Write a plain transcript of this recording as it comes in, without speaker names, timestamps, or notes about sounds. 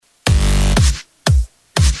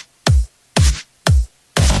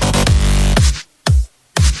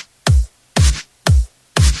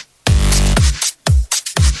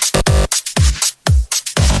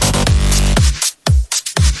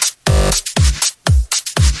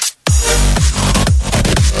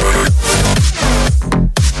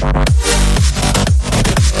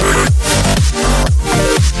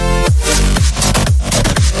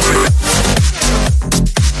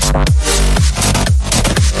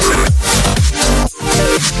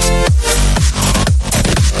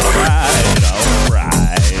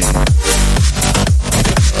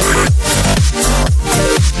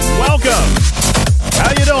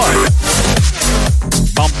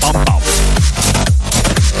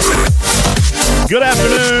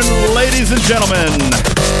ladies and gentlemen.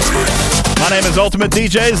 My name is Ultimate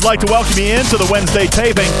DJs. I'd like to welcome you into the Wednesday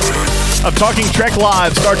taping of Talking Trek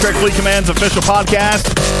Live, Star Trek Fleet Command's official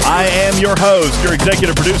podcast. I am your host. Your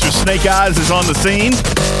executive producer, Snake Eyes, is on the scene.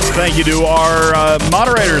 Thank you to our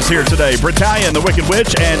moderators here today, Britannia, the Wicked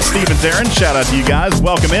Witch, and Steven Zarin. Shout out to you guys.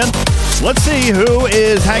 Welcome in. Let's see who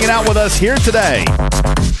is hanging out with us here today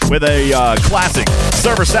with a classic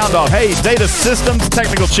server sound off. Hey, Data Systems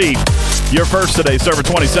Technical Chief. You're first today, Server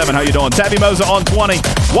 27. How you doing? Tabby Moza on 20.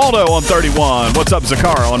 Waldo on 31. What's up,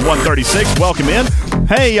 Zakara on 136? Welcome in.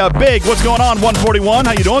 Hey, Big, what's going on? 141.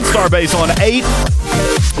 How you doing? Starbase on 8.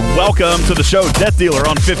 Welcome to the show. Death Dealer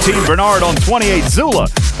on 15. Bernard on 28. Zula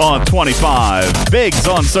on 25. Biggs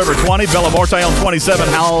on Server 20. Bella Morte on 27.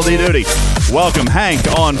 Howdy doody. Welcome, Hank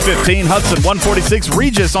on 15. Hudson 146.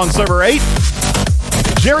 Regis on Server 8.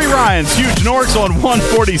 Jerry Ryan's Huge Norks on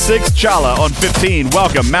 146. Chala on 15.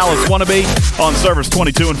 Welcome. Malice Wannabe on servers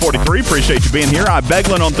 22 and 43. Appreciate you being here. I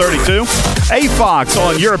Beglin on 32. A Fox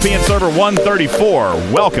on European server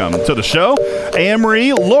 134. Welcome to the show.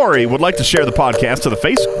 Amory Lori would like to share the podcast to the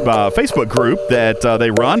Facebook group that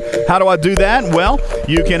they run. How do I do that? Well,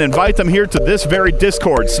 you can invite them here to this very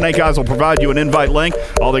Discord. Snake Eyes will provide you an invite link.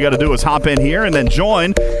 All they got to do is hop in here and then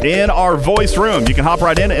join in our voice room. You can hop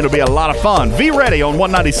right in. It'll be a lot of fun. Be ready on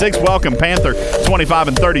 196. Welcome, Panther 25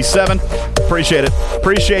 and 37. Appreciate it.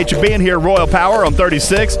 Appreciate you being here. Royal Power on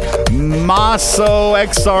 36. Maso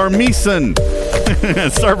Exarmison.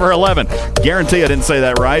 Server 11. Guarantee I didn't say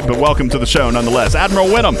that right, but welcome to the show nonetheless. Admiral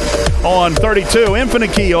Winham on 32.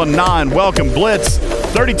 Infinite Key on 9. Welcome, Blitz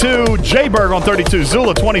 32. J-Berg on 32.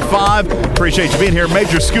 Zula 25. Appreciate you being here.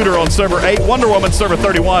 Major Scooter on server 8. Wonder Woman server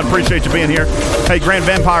 31. Appreciate you being here. Hey, Grand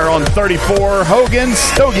Vampire on 34. Hogan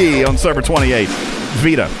Stogie on server 28.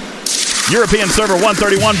 Vita. European server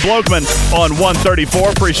 131. Blokeman on 134.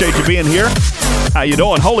 Appreciate you being here. How you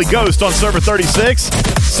doing? Holy Ghost on server 36.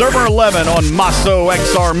 Server 11 on Maso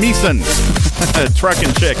XR Meeson.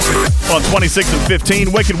 Truckin' Chick on 26 and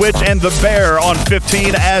 15. Wicked Witch and the Bear on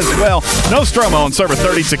 15 as well. Nostromo on server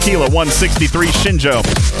 30. Tequila 163.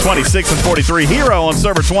 Shinjo 26 and 43. Hero on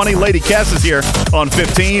server 20. Lady Cass is here on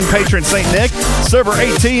 15. Patron St. Nick. Server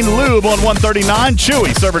 18. Lube on 139.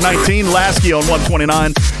 Chewy server 19. Lasky on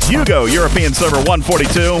 129. Hugo European server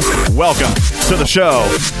 142. Welcome to the show.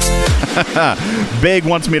 Big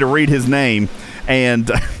wants me to read his name,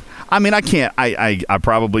 and I mean, I can't. I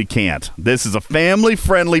probably can't. This is a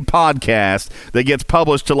family-friendly podcast that gets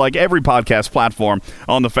published to like every podcast platform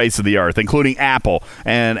on the face of the earth, including Apple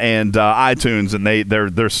and iTunes, and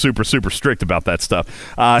they're super strict about that stuff.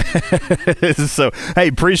 So hey,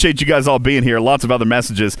 appreciate you guys all being here. Lots of other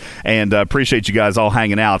messages, and appreciate you guys all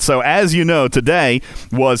hanging out. So as you know, today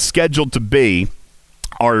was scheduled to be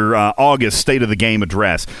our August State of the Game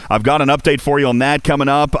address. I've got an update for you on that coming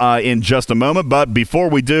up in just a moment, but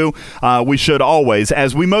before we do, we should always,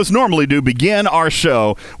 as we most normally do, begin our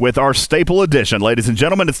show with our staple edition. Ladies and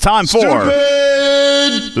gentlemen, it's time for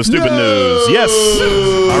the Stupid News. Yes.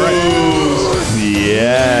 All right.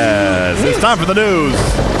 Yes. It's time for the news.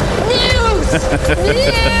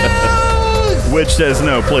 News. Which says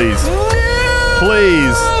no, please.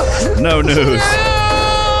 Please. No news.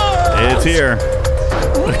 It's here.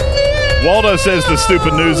 Waldo says the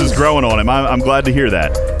stupid news is growing on him. I'm glad to hear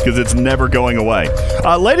that because it's never going away.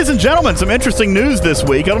 Ladies and gentlemen, some interesting news this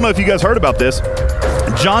week. I don't know if you guys heard about this.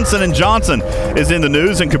 Johnson & Johnson is in the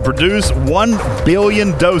news and could produce 1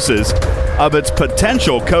 billion doses of its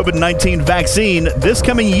potential COVID-19 vaccine this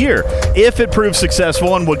coming year if it proves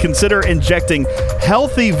successful, and would consider injecting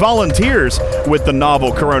healthy volunteers with the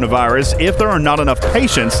novel coronavirus if there are not enough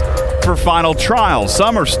patients for final trials.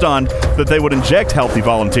 Some are stunned that they would inject healthy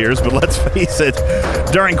volunteers, but let's face it,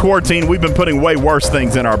 during quarantine, we've been putting way worse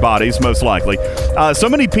things in our bodies, most likely. So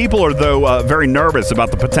many people are, though, very nervous about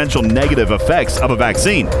the potential negative effects of a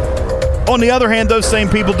vaccine. On the other hand, those same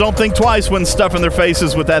people don't think twice when stuffing their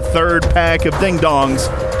faces with that third pack of ding-dongs.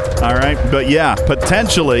 All right? But yeah,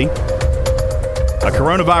 potentially a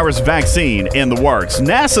coronavirus vaccine in the works.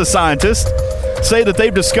 NASA scientists say that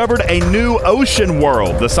they've discovered a new ocean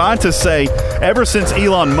world. The scientists say ever since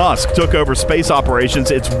Elon Musk took over space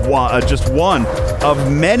operations, it's just one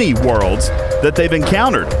of many worlds that they've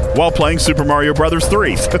encountered while playing Super Mario Bros.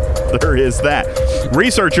 3. There is that.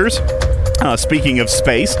 Researchers, speaking of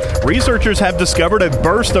space, researchers have discovered a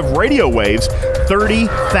burst of radio waves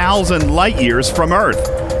 30,000 light years from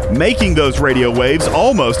Earth, making those radio waves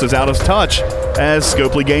almost as out of touch as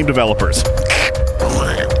Scopely game developers.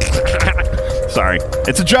 Sorry.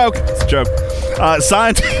 It's a joke. It's a joke.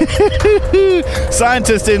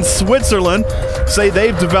 Scientists in Switzerland say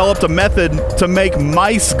they've developed a method to make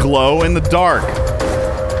mice glow in the dark.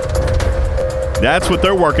 That's what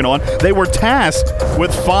they're working on. They were tasked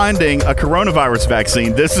with finding a coronavirus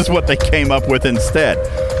vaccine. This is what they came up with instead.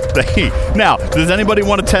 Now, does anybody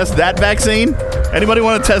want to test that vaccine? Anybody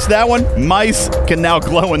want to test that one? Mice can now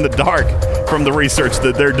glow in the dark from the research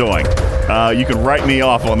that they're doing. You can write me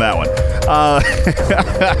off on that one.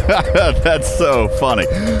 That's so funny.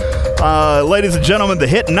 Ladies and gentlemen, the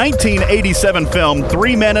hit 1987 film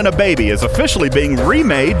 3 Men and a Baby is officially being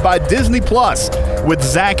remade by Disney Plus with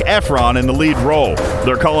Zac Efron in the lead role.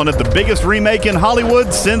 They're calling it the biggest remake in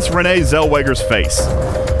Hollywood since Renee Zellweger's Face.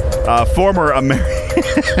 Former American...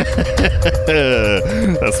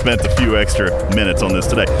 I spent a few extra minutes on this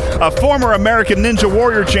today. A former American Ninja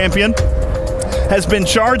Warrior champion has been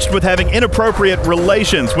charged with having inappropriate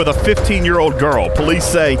relations with a 15-year-old girl. Police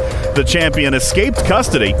say the champion escaped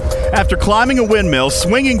custody after climbing a windmill,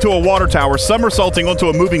 swinging to a water tower, somersaulting onto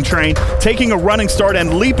a moving train, taking a running start,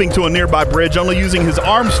 and leaping to a nearby bridge, only using his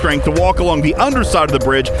arm strength to walk along the underside of the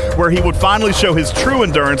bridge, where he would finally show his true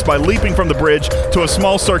endurance by leaping from the bridge to a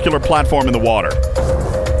small circular platform in the water.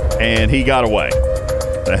 And he got away.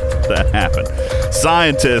 That happened.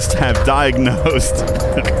 Scientists have diagnosed...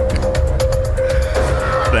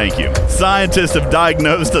 Thank you. Scientists have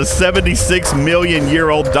diagnosed a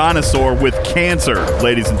 76-million-year-old dinosaur with cancer,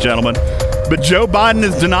 ladies and gentlemen. But Joe Biden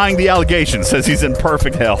is denying the allegation, says he's in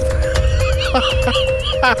perfect health.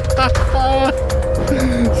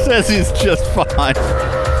 Says he's just fine.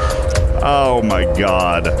 Oh, my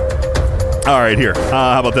God. All right, here.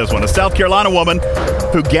 How about this one? A South Carolina woman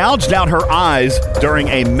who gouged out her eyes during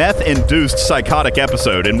a meth-induced psychotic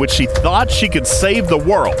episode in which she thought she could save the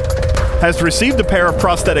world has received a pair of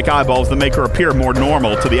prosthetic eyeballs that make her appear more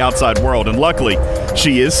normal to the outside world. And luckily,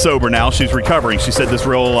 she is sober now. She's recovering. She said this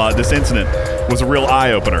incident was a real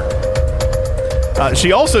eye-opener.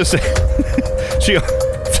 She also said...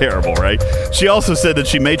 terrible, right? She also said that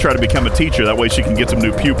she may try to become a teacher. That way she can get some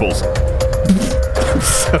new pupils. I'm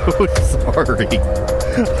so sorry.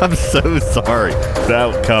 I'm so sorry.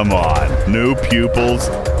 Come on. New pupils.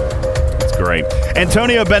 Great.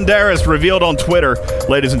 Antonio Banderas revealed on Twitter,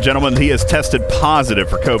 ladies and gentlemen, he has tested positive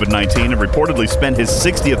for COVID-19 and reportedly spent his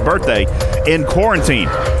 60th birthday in quarantine.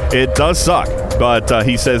 It does suck, but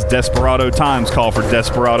he says desperado times call for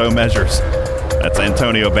desperado measures. That's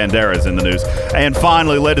Antonio Banderas in the news. And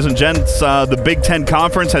finally, ladies and gents, the Big Ten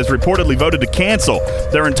Conference has reportedly voted to cancel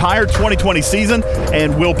their entire 2020 season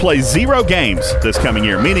and will play 0 games this coming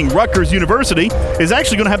year, meaning Rutgers University is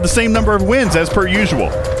actually going to have the same number of wins as per usual.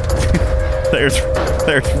 There's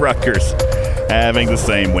Rutgers having the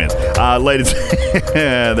same wins. Ladies,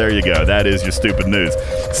 there you go. That is your stupid news.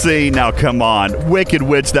 See, now come on. Wicked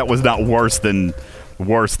Witch, that was not worse than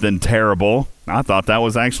terrible. I thought that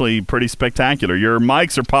was actually pretty spectacular. Your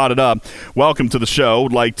mics are potted up. Welcome to the show.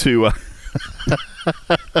 Would like to...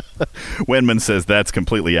 Winman says that's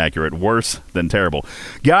completely accurate. Worse than terrible.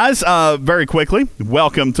 Guys, very quickly,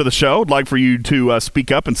 welcome to the show. I'd like for you to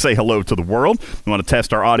speak up and say hello to the world. We want to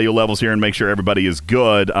test our audio levels here and make sure everybody is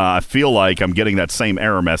good. I feel like I'm getting that same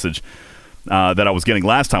error message that I was getting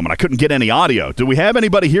last time when I couldn't get any audio. Do we have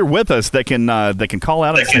anybody here with us that can call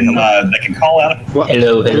out? That can call out.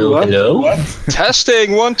 Hello.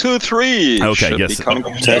 Testing 1, 2, 3. Okay, yes.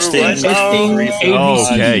 Testing.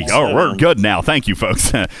 Okay. Oh, we're good now. Thank you,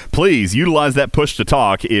 folks. Please utilize that push to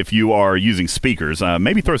talk if you are using speakers.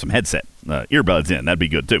 Maybe throw some headset earbuds in. That'd be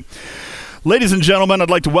good too. Ladies and gentlemen, I'd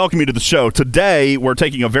like to welcome you to the show. Today, we're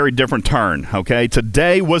taking a very different turn, okay?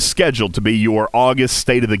 Today was scheduled to be your August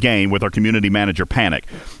State of the Game with our community manager, Panic.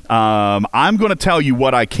 I'm going to tell you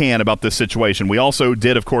what I can about this situation. We also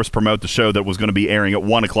did, of course, promote the show that was going to be airing at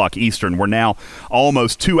 1 o'clock Eastern. We're now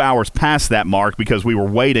almost 2 hours past that mark because we were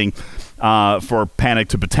waiting for Panic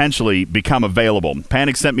to potentially become available.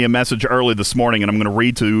 Panic sent me a message early this morning, and I'm going to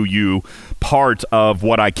read to you part of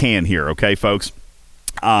what I can here, okay, folks?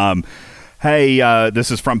 Hey, this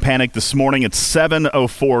is from Panic this morning. It's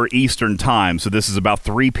 7:04 Eastern Time, so this is about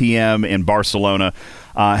 3 p.m. in Barcelona.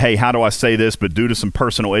 Hey, how do I say this? But due to some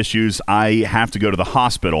personal issues, I have to go to the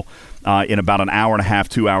hospital in about an hour and a half,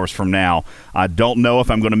 2 hours from now. I don't know if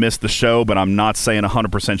I'm going to miss the show, but I'm not saying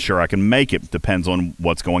 100% sure I can make it. Depends on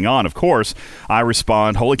what's going on. Of course, I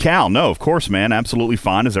respond, holy cow, no, of course, man, absolutely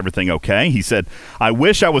fine. Is everything okay? He said, I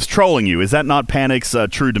wish I was trolling you. Is that not Panic's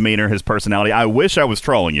true demeanor, his personality? I wish I was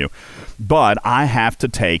trolling you, but I have to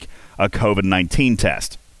take a COVID-19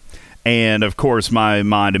 test. And, of course, my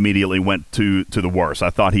mind immediately went to the worst. I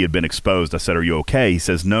thought he had been exposed. I said, are you okay? He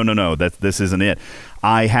says, no, this isn't it.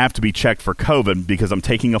 I have to be checked for COVID because I'm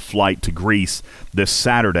taking a flight to Greece this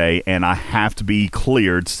Saturday, and I have to be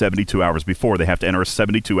cleared 72 hours before. They have to enter a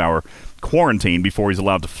 72-hour quarantine before he's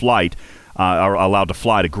allowed to fly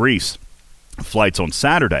to Greece. flights on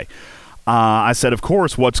Saturday. I said, of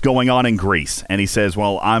course, what's going on in Greece? And he says,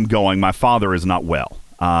 well, I'm going. My father is not well.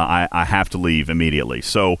 I have to leave immediately.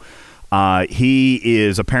 So he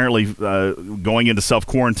is apparently going into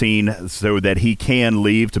self-quarantine so that he can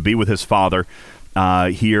leave to be with his father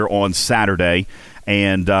here on Saturday.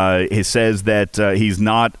 And he says that he's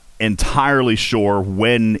not entirely sure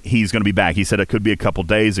when he's going to be back. He said it could be a couple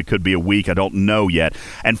days, it could be a week. I don't know yet.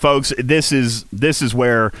 And folks, this is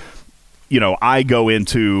where I go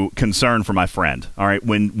into concern for my friend. All right,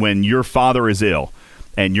 when your father is ill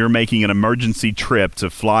and you're making an emergency trip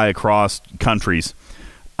to fly across countries,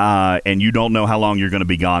 and you don't know how long you're going to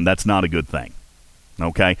be gone, that's not a good thing.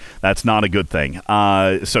 Okay, that's not a good thing.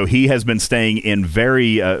 So he has been staying in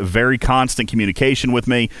very, very constant communication with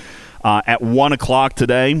me. At 1 o'clock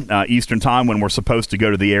today, Eastern time, when we're supposed to go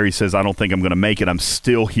to the air, he says, I don't think I'm going to make it. I'm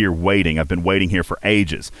still here waiting. I've been waiting here for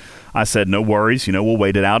ages. I said, no worries. We'll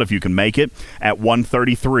wait it out if you can make it. At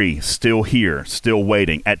 1:33, still here, still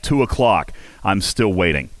waiting. At 2 o'clock, I'm still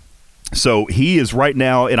waiting. So he is right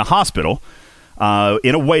now in a hospital,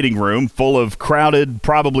 in a waiting room full of crowded,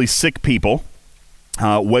 probably sick people,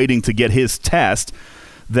 waiting to get his test.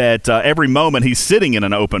 That every moment he's sitting in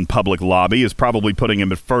an open public lobby is probably putting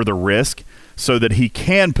him at further risk so that he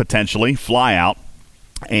can potentially fly out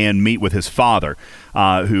and meet with his father,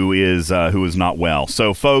 who is not well.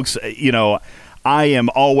 So, folks, I am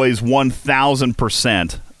always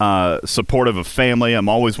 1,000% supportive of family. I'm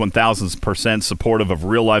always 1,000% supportive of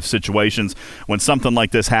real-life situations. When something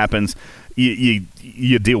like this happens,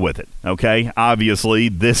 you deal with it, okay? Obviously,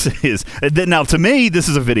 this is now, to me, this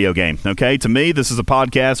is a video game, okay? To me, this is a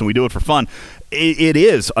podcast, and we do it for fun. It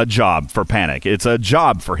is a job for Panic. It's a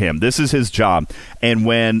job for him. This is his job. And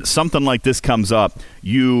when something like this comes up,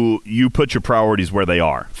 you put your priorities where they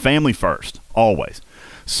are. Family first, always.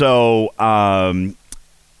 So,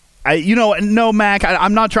 no, Mac,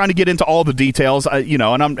 I'm not trying to get into all the details,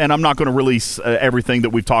 and I'm not going to release everything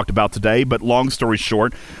that we've talked about today. But long story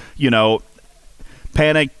short,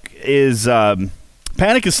 Panic is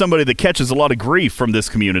somebody that catches a lot of grief from this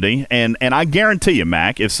community, and I guarantee you,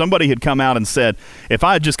 Mac, if somebody had come out and said, if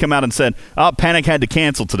I had just come out and said, oh, Panic had to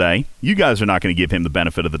cancel today, you guys are not going to give him the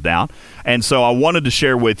benefit of the doubt. And so I wanted to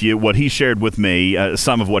share with you what he shared with me,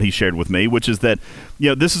 some of what he shared with me, which is that,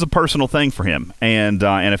 this is a personal thing for him, and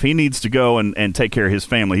if he needs to go and take care of his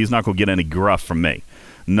family, he's not going to get any gruff from me,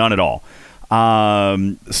 none at all.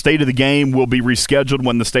 State of the game will be rescheduled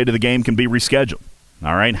when the state of the game can be rescheduled.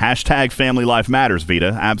 All right. Hashtag family life matters,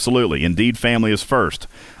 Vita. Absolutely. Indeed, family is first,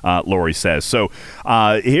 Lori says. So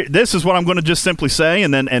this is what I'm going to just simply say,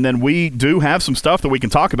 and then we do have some stuff that we can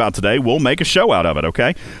talk about today. We'll make a show out of it,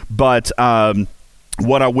 okay? But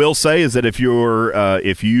what I will say is that if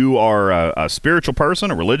you are a spiritual person,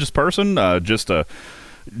 a religious person,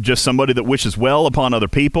 just somebody that wishes well upon other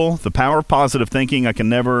people, the power of positive thinking, I can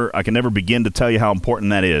never begin to tell you how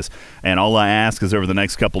important that is. And all I ask is over the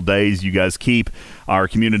next couple days, you guys keep our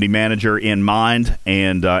community manager in mind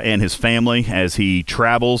and his family as he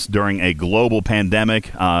travels during a global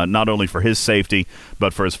pandemic, not only for his safety,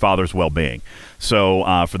 but for his father's well-being. So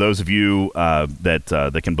for those of you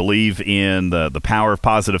that can believe in the power of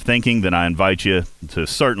positive thinking, then I invite you to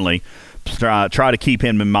certainly try to keep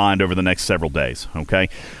him in mind over the next several days, okay?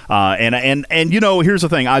 And here's the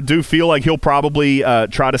thing. I do feel like he'll probably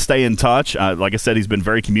try to stay in touch. Like I said, he's been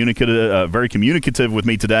very communicative with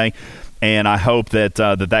me today, and I hope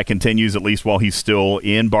that continues at least while he's still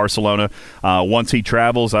in Barcelona. Once he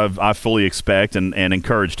travels, I fully expect and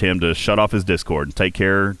encouraged him to shut off his Discord and take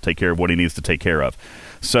care of what he needs to take care of.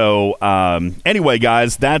 So anyway,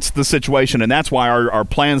 guys, that's the situation, and that's why our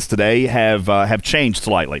plans today have changed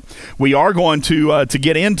slightly. We are going to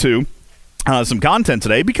get into some content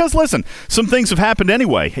today because, listen, some things have happened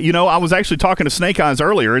anyway. I was actually talking to Snake Eyes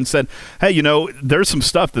earlier and said, hey, there's some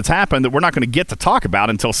stuff that's happened that we're not going to get to talk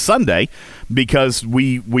about until Sunday because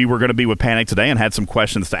we were going to be with Panic today and had some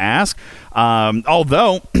questions to ask.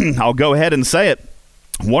 Although, I'll go ahead and say it.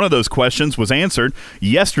 One of those questions was answered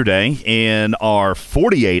yesterday in our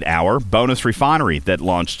 48-hour bonus refinery that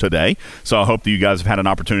launched today. So I hope that you guys have had an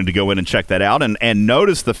opportunity to go in and check that out and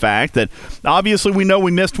notice the fact that obviously we know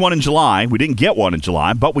we missed one in July. We didn't get one in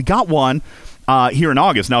July, but we got one here in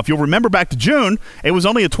August. Now, if you'll remember back to June, it was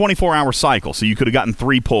only a 24-hour cycle, so you could have gotten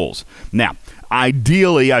 3 pulls. Now,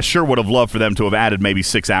 ideally, I sure would have loved for them to have added maybe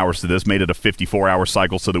 6 hours to this, made it a 54-hour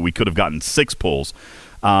cycle so that we could have gotten 6 pulls.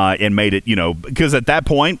 And made it, because at that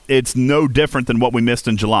point, it's no different than what we missed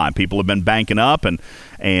in July. People have been banking up and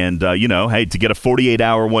hey, to get a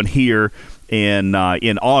 48-hour one here in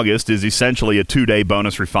August is essentially a 2-day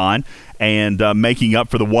bonus refine and making up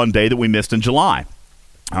for the 1 day that we missed in July.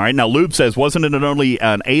 All right, now Lube says, wasn't it only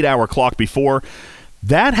an 8-hour clock before?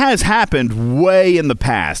 That has happened way in the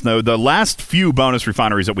past. No, the last few bonus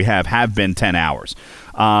refineries that we have been 10 hours.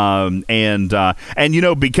 And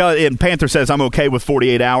Panther says, I'm okay with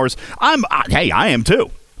 48 hours. I am too.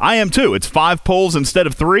 It's 5 pulls instead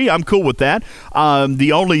of 3. I'm cool with that.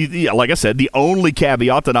 Like I said, the only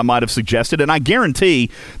caveat that I might have suggested, and I guarantee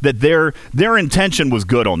that their intention was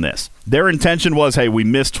good on this. Their intention was, hey, we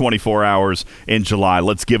missed 24 hours in July.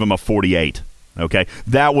 Let's give them a 48. Okay,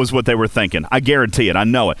 that was what they were thinking. I guarantee it. I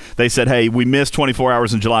know it. They said, hey, we missed 24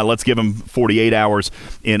 hours in July. Let's give them 48 hours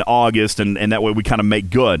in August, and that way we kind of make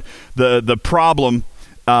good. The problem,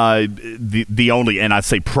 the only, and I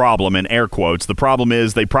say problem in air quotes, the problem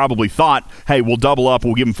is they probably thought, hey, we'll double up,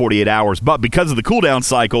 we'll give them 48 hours. But because of the cooldown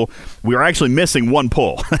cycle, we are actually missing 1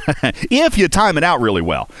 pull. If you time it out really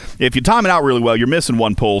well. You're missing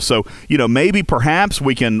 1 pull. So, maybe perhaps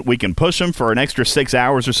we can push them for an extra 6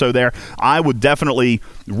 hours or so there. I would definitely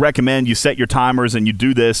recommend you set your timers and you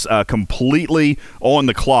do this completely on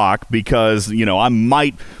the clock because, I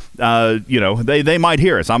might... they might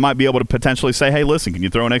hear us. I might be able to potentially say, hey, listen, can you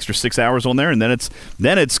throw an extra 6 hours on there? And then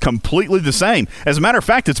it's completely the same. As a matter of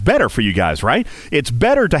fact, it's better for you guys, right? It's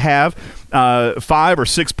better to have 5 or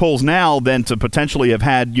 6 pulls now than to potentially have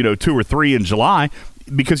had, 2 or 3 in July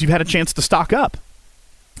because you've had a chance to stock up.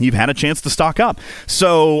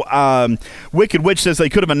 So, Wicked Witch says they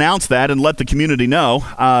could have announced that and let the community know.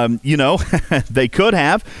 They could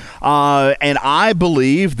have. And I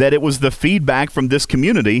believe that it was the feedback from this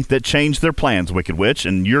community that changed their plans, Wicked Witch.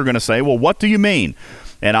 And you're going to say, well, what do you mean?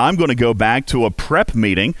 And I'm going to go back to a prep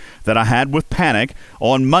meeting that I had with Panic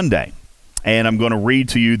on Monday. And I'm going to read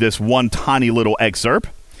to you this one tiny little excerpt.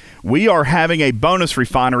 We are having a bonus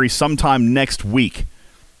refinery sometime next week.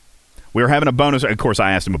 We're having a bonus. Of course,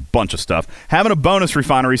 I asked him a bunch of stuff. Having a bonus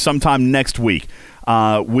refinery sometime next week.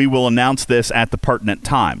 We will announce this at the pertinent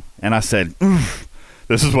time. And I said,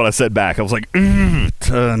 this is what I said back. I was like,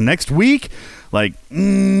 next week? Like,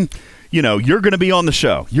 you're going to be on the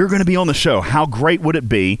show. How great would it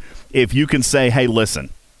be if you can say, hey, listen,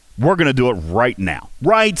 we're going to do it right now.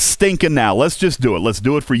 Right stinking now. Let's just do it. Let's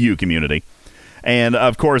do it for you, community. And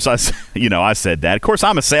of course, I said that. Of course,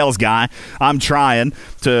 I'm a sales guy. I'm trying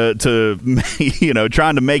to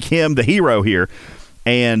trying to make him the hero here.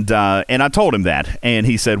 And I told him that, and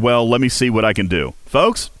he said, "Well, let me see what I can do,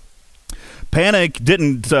 folks." Panic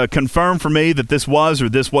didn't confirm for me that this was or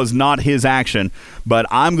this was not his action, but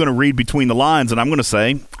I'm going to read between the lines, and I'm going to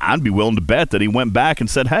say I'd be willing to bet that he went back and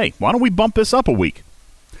said, "Hey, why don't we bump this up a week?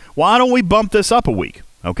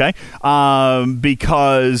 Okay,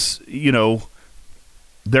 because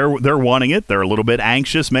They're wanting it. They're a little bit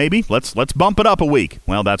anxious, maybe. Let's bump it up a week.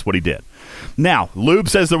 Well, that's what he did. Now, Lube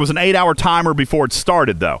says there was an 8-hour timer before it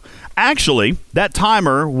started, though. Actually, that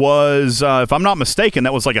timer was, if I'm not mistaken,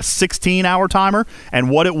 that was like a 16-hour timer.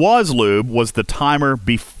 And what it was, Lube, was the timer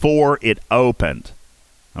before it opened.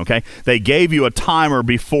 Okay? They gave you a timer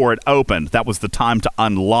before it opened. That was the time to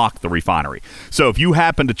unlock the refinery. So if you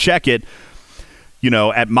happen to check it,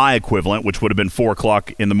 at my equivalent, which would have been 4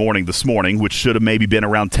 o'clock in the morning this morning, which should have maybe been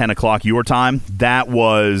around 10 o'clock your time, that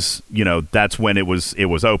was, that's when it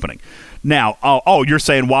was opening. Now, you're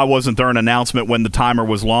saying why wasn't there an announcement when the timer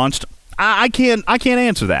was launched? I can't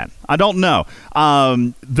answer that. I don't know.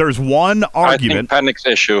 There's one argument. I think Panic's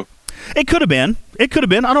issue. It could have been.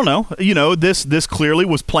 I don't know. This clearly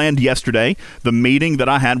was planned yesterday. The meeting that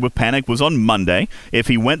I had with Panic was on Monday. If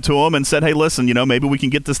he went to him and said, hey, listen, maybe we can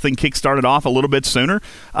get this thing kick-started off a little bit sooner,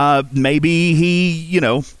 maybe he,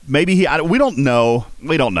 we don't know.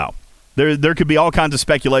 There could be all kinds of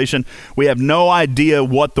speculation. We have no idea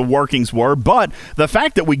what the workings were, but the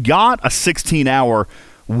fact that we got a 16-hour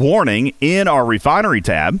warning in our refinery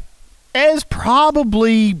tab is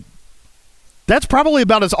that's probably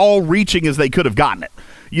about as all-reaching as they could have gotten it.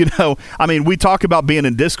 We talk about being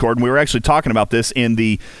in Discord, and we were actually talking about this in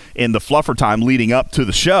the fluffer time leading up to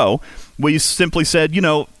the show. We simply said,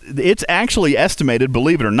 it's actually estimated,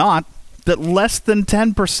 believe it or not, that less than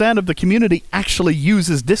 10% of the community actually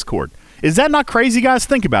uses Discord. Is that not crazy, guys?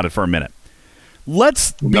 Think about it for a minute.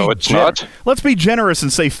 Let's be generous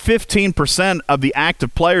and say 15% of the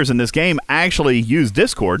active players in this game actually use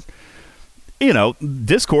Discord.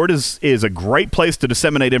 Discord is a great place to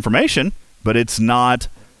disseminate information, but it's not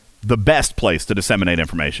the best place to disseminate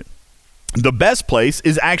information. The best place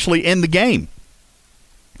is actually in the game.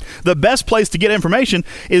 The best place to get information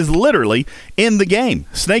is literally in the game.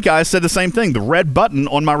 Snake Eyes said the same thing. The red button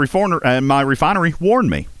on my refinery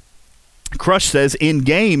warned me. Crush says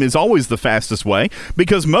in-game is always the fastest way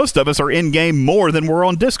because most of us are in-game more than we're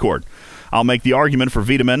on Discord. I'll make the argument for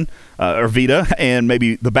Vita and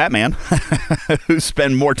maybe the Batman, who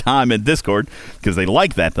spend more time in Discord because they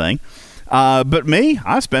like that thing. But me,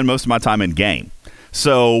 I spend most of my time in game.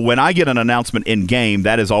 So when I get an announcement in game,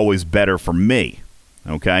 that is always better for me.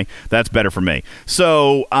 Okay, that's better for me.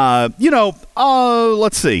 So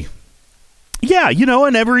let's see. Yeah,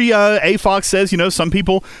 and every AFOX says, some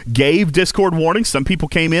people gave Discord warnings. Some people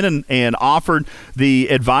came in and offered the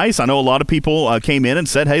advice. I know a lot of people came in and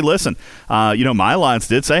said, hey, listen, my alliance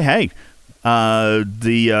did say, hey,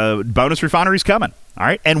 the bonus refinery's coming. All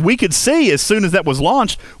right. And we could see as soon as that was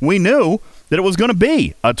launched, we knew that it was going to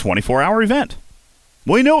be a 24-hour event.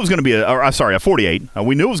 We knew it was going to be a 48.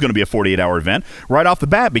 We knew it was going to be a 48-hour event right off the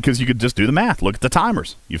bat because you could just do the math. Look at the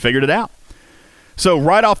timers. You figured it out. So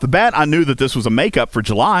right off the bat, I knew that this was a makeup for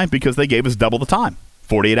July because they gave us double the time,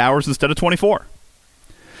 48 hours instead of 24.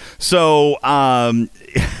 So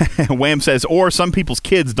Wham says, or some people's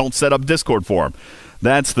kids don't set up Discord for them.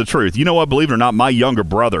 That's the truth. You know what? Believe it or not, my younger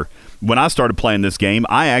brother, when I started playing this game,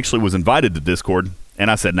 I actually was invited to Discord,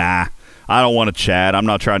 and I said, nah, I don't want to chat. I'm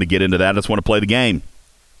not trying to get into that. I just want to play the game.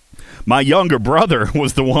 My younger brother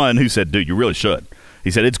was the one who said, dude, you really should.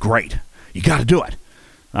 He said, it's great. You got to do it.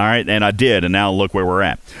 All right, and I did, and now look where we're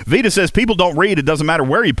at. Vita says people don't read. It doesn't matter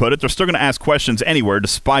where you put it. They're still going to ask questions anywhere,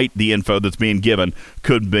 despite the info that's being given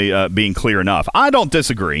could be being clear enough. I don't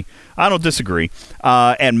disagree.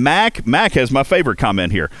 And Mac has my favorite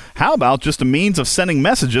comment here. How about just a means of sending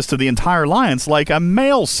messages to the entire alliance, like a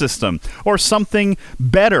mail system or something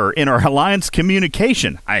better in our alliance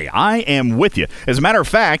communication? I am with you. As a matter of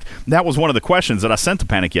fact, that was one of the questions that I sent to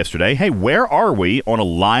Panic yesterday. Hey, where are we on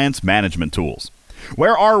alliance management tools?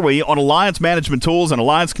 Where are we on alliance management tools and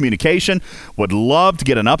alliance communication? Would love to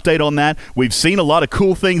get an update on that. We've seen a lot of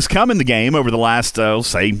cool things come in the game over the last,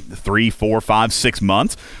 say, 3, 4, 5, 6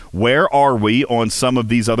 months. Where are we on some of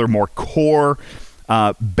these other more core,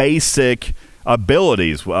 basic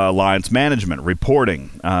abilities? Alliance management,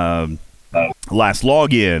 reporting, last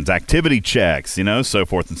logins, activity checks, so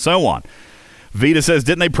forth and so on. Vita says,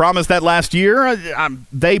 didn't they promise that last year?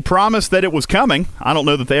 They promised that it was coming. I don't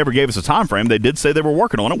know that they ever gave us a time frame. They did say they were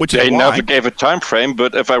working on it, which is why. They never gave a time frame,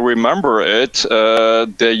 but if I remember it,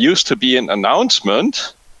 there used to be an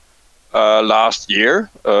announcement last year,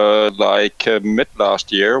 mid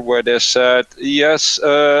last year, where they said, yes,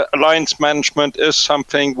 alliance management is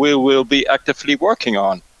something we will be actively working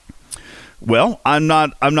on. Well, I'm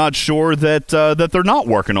not sure that they're not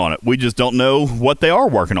working on it. We just don't know what they are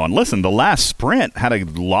working on. Listen, the last sprint had a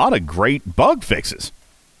lot of great bug fixes.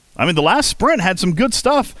 I mean, the last sprint had some good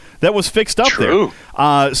stuff that was fixed up True.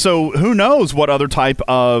 there. So who knows what other type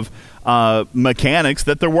of mechanics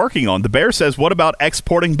that they're working on. The Bear says, what about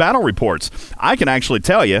exporting battle reports? I can actually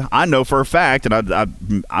tell you, I know for a fact, and I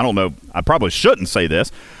don't know, I probably shouldn't say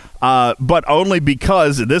this, but only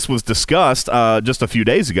because this was discussed just a few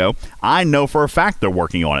days ago. I know for a fact they're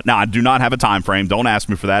working on it. Now, I do not have a time frame. Don't ask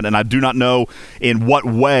me for that. And I do not know in what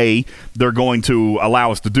way they're going to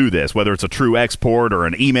allow us to do this, whether it's a true export or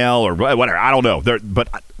an email or whatever. I don't know.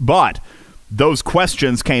 But those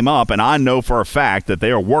questions came up, and I know for a fact that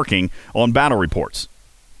they are working on battle reports.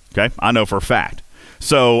 Okay? I know for a fact.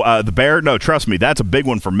 So the Bear, no, trust me, that's a big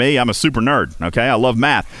one for me. I'm a super nerd, okay? I love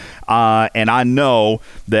math. And I know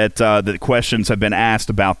that the questions have been asked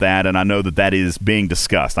about that, and I know that is being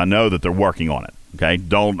discussed. I know that they're working on it, okay? I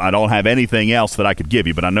don't have anything else that I could give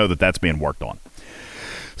you, but I know that that's being worked on.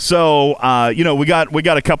 So, we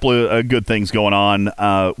got a couple of good things going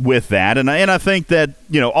on with that. And I think that,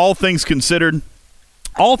 all things considered,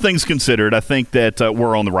 I think that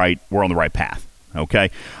we're on the right path.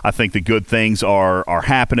 Okay, I think the good things are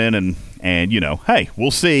happening, and hey,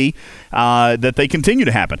 we'll see that they continue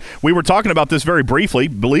to happen. We were talking about this very briefly.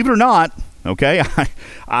 Believe it or not, okay,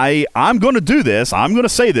 I'm going to do this. I'm going to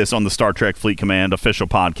say this on the Star Trek Fleet Command official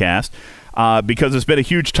podcast because it's been a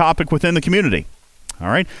huge topic within the community. All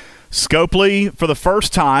right, Scopely, for the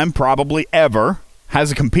first time probably ever,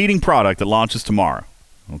 has a competing product that launches tomorrow.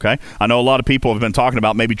 Okay, I know a lot of people have been talking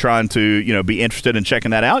about maybe trying to, be interested in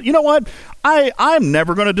checking that out. You know what? I'm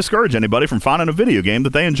never going to discourage anybody from finding a video game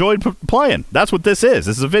that they enjoyed playing. That's what this is.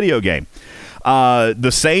 This is a video game.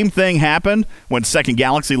 The same thing happened when Second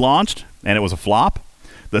Galaxy launched, and it was a flop.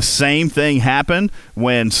 The same thing happened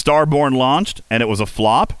when Starborn launched, and it was a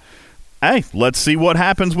flop. Hey, let's see what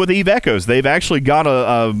happens with Eve Echoes. They've actually got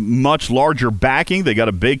a much larger backing. They got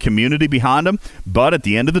a big community behind them. But at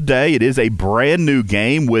the end of the day, it is a brand new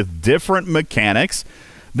game with different mechanics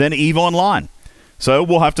than EVE Online. So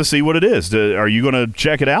we'll have to see what it is. Are you going to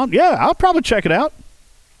check it out? Yeah, I'll probably check it out.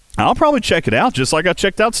 Just like I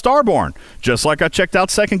checked out Starborn, just like I checked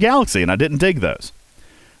out Second Galaxy, and I didn't dig those.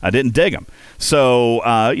 I didn't dig them. So,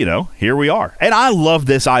 here we are. And I love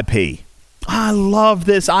this IP. I love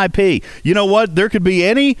this IP. You know what? There could be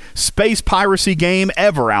any space piracy game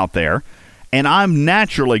ever out there, and I'm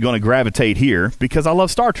naturally going to gravitate here because I love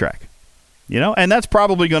Star Trek. And that's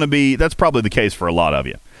probably the case for a lot of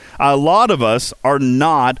you. A lot of us are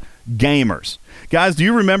not gamers. Guys, do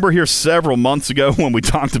you remember here several months ago when we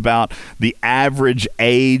talked about the average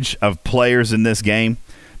age of players in this game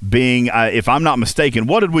being, if I'm not mistaken,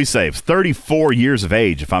 what did we say? It was 34 years of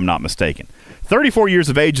age, if I'm not mistaken. 34 years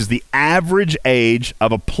of age is the average age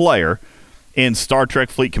of a player in Star Trek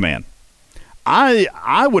Fleet Command.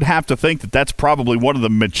 I would have to think that that's probably one of the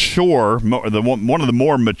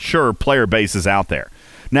more mature player bases out there.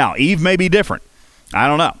 Now, Eve may be different. I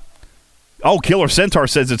don't know. Oh, Killer Centaur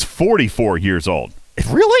says it's 44 years old.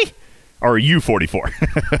 Really? Or are you 44?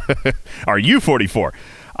 Are you 44?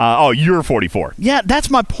 You're 44. Yeah, that's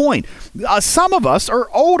my point. Some of us are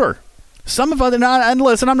older. Some of us, and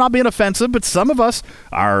listen, I'm not being offensive, but some of us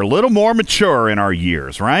are a little more mature in our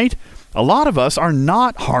years, right? A lot of us are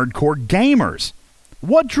not hardcore gamers.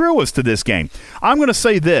 What drew us to this game? I'm going to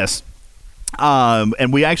say this,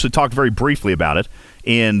 and we actually talked very briefly about it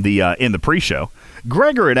in the pre-show.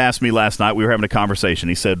 Gregor had asked me last night, we were having a conversation.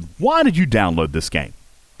 He said, why did you download this game?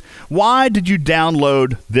 Why did you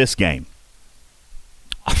download this game?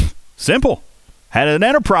 Simple. Had an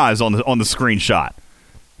Enterprise on the screenshot.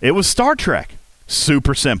 It was Star Trek.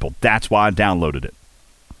 Super simple. That's why I downloaded it.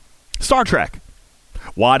 Star Trek.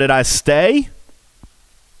 Why did I stay?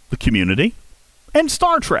 The community and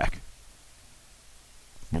Star Trek.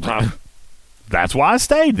 That's why I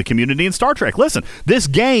stayed. The community and Star Trek. Listen, this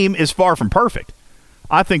game is far from perfect.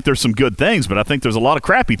 I think there's some good things, but I think there's a lot of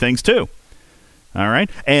crappy things too. All right?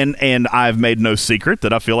 And I've made no secret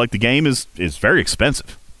that I feel like the game is very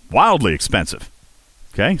expensive. Wildly expensive.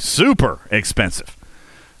 Okay? Super expensive.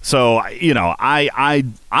 So,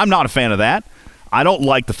 I'm not a fan of that. I don't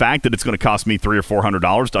like the fact that it's going to cost me $300 or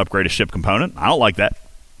 $400 to upgrade a ship component. I don't like that.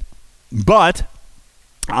 But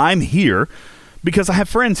I'm here because I have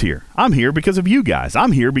friends here. I'm here because of you guys.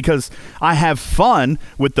 I'm here because I have fun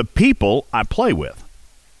with the people I play with.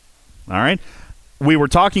 All right? We were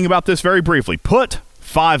talking about this very briefly. Put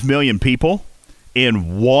 5 million people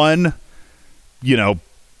in one,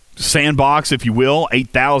 sandbox, if you will,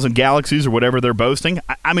 8,000 galaxies or whatever they're boasting.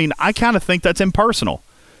 I kind of think that's impersonal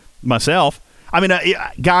myself.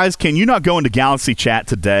 Guys, can you not go into Galaxy Chat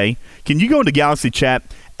today? Can you go into Galaxy Chat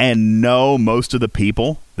and know most of the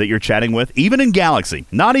people that you're chatting with? Even in Galaxy,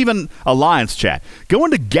 not even Alliance Chat. Go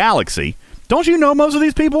into Galaxy. Don't you know most of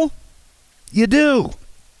these people? You do.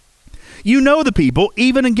 You know the people,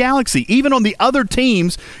 even in Galaxy, even on the other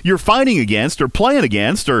teams you're fighting against or playing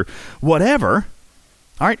against or whatever.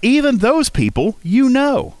 All right, even those people you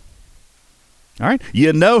know. All right,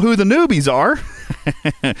 you know who the newbies are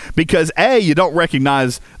because A, you don't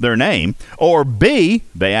recognize their name, or B,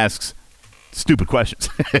 they ask stupid questions.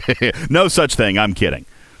 No such thing. I'm kidding.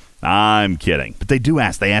 But they do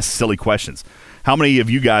ask. They ask silly questions. How many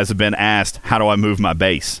of you guys have been asked, how do I move my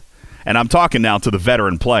base? And I'm talking now to the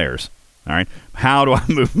veteran players. All right, how do I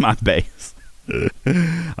move my base?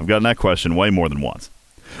 I've gotten that question way more than once.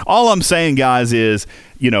 All I'm saying, guys, is,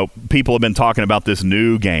 people have been talking about this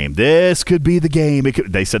new game. This could be the game.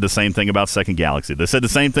 They said the same thing about Second Galaxy. They said the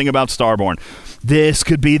same thing about Starborn. This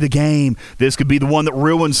could be the game. This could be the one that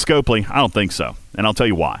ruins Scopely. I don't think so, and I'll tell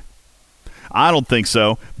you why. I don't think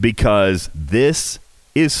so because this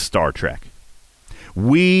is Star Trek.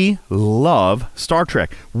 We love Star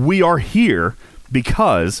Trek. We are here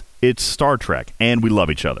because it's Star Trek, and we love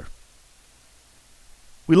each other.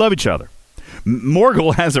 We love each other.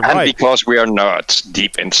 Morgul has it right. And because we are nerds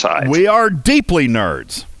deep inside. We are deeply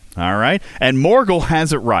nerds. All right? And Morgul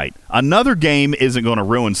has it right. Another game isn't going to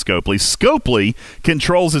ruin Scopely. Scopely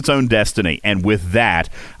controls its own destiny, and with that,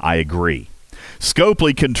 I agree.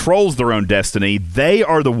 Scopely controls their own destiny. They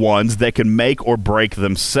are the ones that can make or break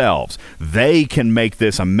themselves. They can make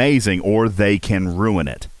this amazing, or they can ruin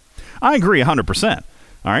it. I agree 100%.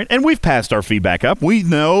 All right, and we've passed our feedback up. We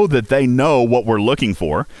know that they know what we're looking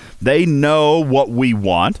for. They know what we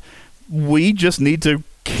want. We just need to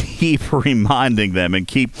keep reminding them and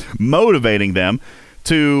keep motivating them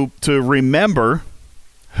to remember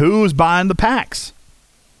who's buying the packs.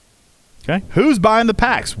 Okay, who's buying the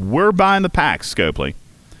packs? We're buying the packs, Scopely.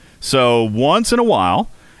 So once in a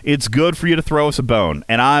while, it's good for you to throw us a bone.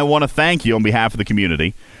 And I want to thank you on behalf of the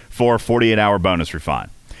community for a 48-hour bonus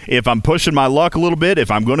refund. If I'm pushing my luck a little bit, if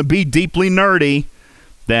I'm going to be deeply nerdy,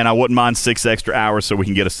 then I wouldn't mind 6 extra hours so we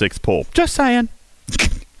can get a 6th pull. Just saying.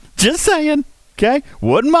 Just saying. Okay?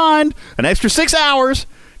 Wouldn't mind an extra 6 hours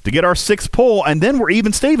to get our 6th pull, and then we're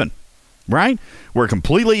even Steven, right? We're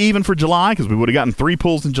completely even for July because we would have gotten 3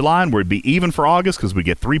 pulls in July, and we'd be even for August because we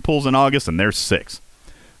get 3 pulls in August, and there's 6.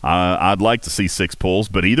 I'd like to see 6 pulls,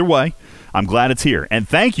 but either way, I'm glad it's here. And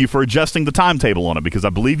thank you for adjusting the timetable on it because I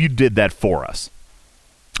believe you did that for us.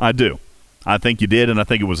 I do. I think you did, and I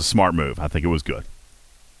think it was a smart move. I think it was good.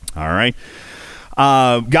 All right.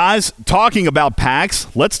 Guys, talking about packs,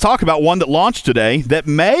 let's talk about one that launched today that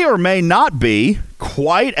may or may not be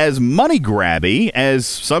quite as money-grabby as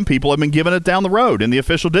some people have been giving it down the road in the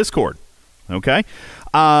official Discord. Okay?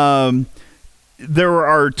 There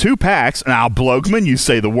are 2 packs. Now, Blokman, you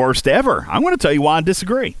say the worst ever. I'm going to tell you why I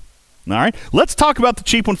disagree. All right? Let's talk about the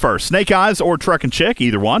cheap one first. Snake Eyes or Truck and Chick,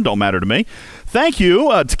 either one, don't matter to me. Thank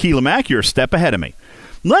you, Tequila Mac. You're a step ahead of me.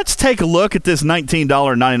 Let's take a look at this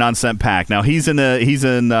 $19.99 pack. Now he's in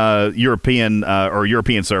European or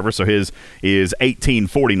European server, so his is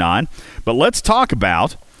 $18.49. But let's talk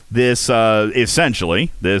about this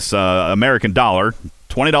essentially this American dollar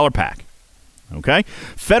 $20 pack. Okay,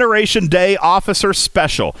 Federation Day Officer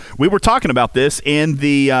Special. We were talking about this in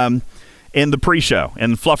the pre-show,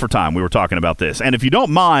 in Fluffer Time, we were talking about this. And if you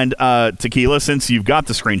don't mind, Tequila, since you've got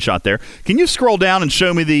the screenshot there, can you scroll down and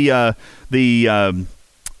show me the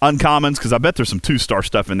uncommons? Because I bet there's some 2-star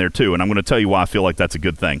stuff in there, too, and I'm going to tell you why I feel like that's a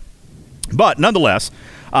good thing. But nonetheless,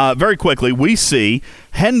 very quickly, we see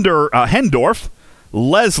Hendorf,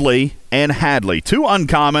 Leslie, and Hadley. 2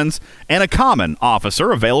 uncommons and a common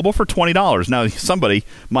officer available for $20. Now, somebody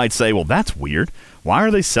might say, well, that's weird. Why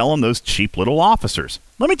are they selling those cheap little officers?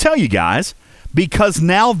 Let me tell you guys, because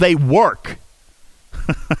now they work.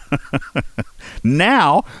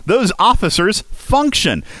 Now those officers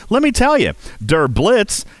function. Let me tell you, Der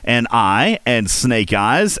Blitz and I and Snake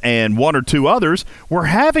Eyes and 1 or 2 others were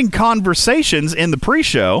having conversations in the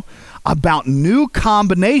pre-show about new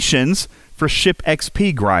combinations for ship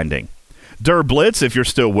XP grinding. Der Blitz, if you're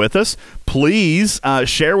still with us, please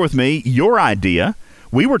share with me your idea.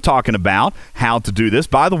 We were talking about how to do this.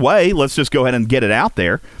 By the way, let's just go ahead and get it out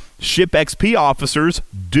there. Ship XP officers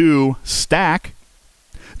do stack.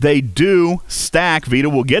 They do stack. Vita,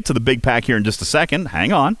 we'll get to the big pack here in just a second.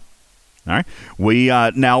 Hang on. All right. We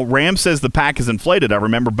now, Ram says the pack is inflated. I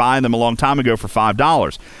remember buying them a long time ago for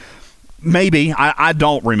 $5. Maybe. I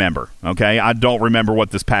don't remember. Okay. I don't remember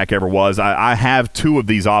what this pack ever was. I have 2 of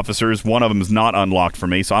these officers. One of them is not unlocked for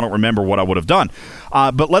me, so I don't remember what I would have done.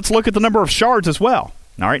 But let's look at the number of shards as well.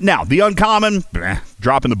 All right. Now, the uncommon,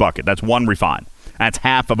 drop in the bucket. That's 1 refine. That's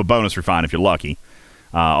half of a bonus refine if you're lucky.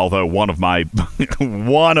 Although one of my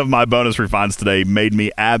bonus refines today made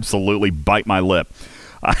me absolutely bite my lip.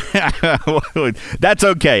 That's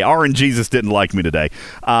okay. RNGesus didn't like me today.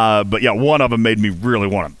 But yeah, one of them made me really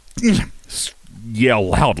want to yell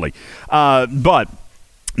loudly. But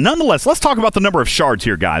nonetheless, let's talk about the number of shards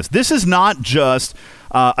here, guys. This is not just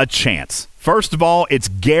a chance. First of all, it's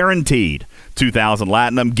guaranteed 2,000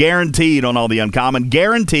 Latinum, guaranteed on all the uncommon,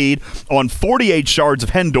 guaranteed on 48 shards of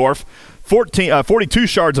Hendorf, 42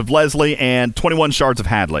 shards of Leslie, and 21 shards of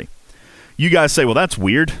Hadley. You guys say, well, that's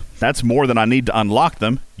weird. That's more than I need to unlock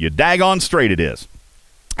them. You daggone straight it is.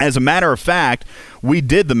 As a matter of fact, we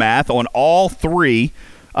did the math on all 3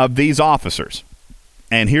 of these officers.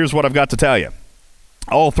 And here's what I've got to tell you.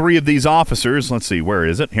 All 3 of these officers, let's see, where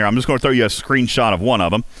is it? Here, I'm just going to throw you a screenshot of one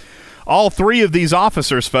of them. All 3 of these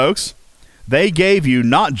officers, folks, they gave you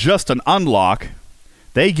not just an unlock,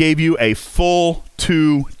 they gave you a full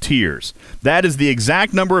 2 tiers. That is the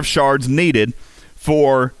exact number of shards needed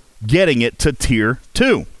for getting it to tier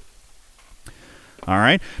 2. All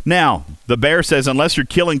right. Now, the Bear says, unless you're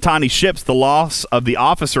killing tiny ships, the loss of the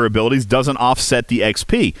officer abilities doesn't offset the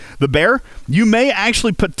XP. The Bear, you may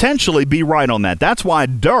actually potentially be right on that. That's why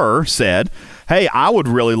Durr said, hey, I would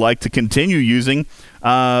really like to continue using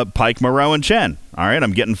Pike, Moreau, and Chen. All right,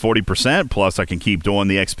 I'm getting 40%, plus I can keep doing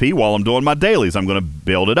the XP while I'm doing my dailies. I'm going to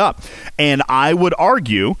build it up. And I would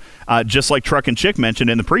argue, just like Truck and Chick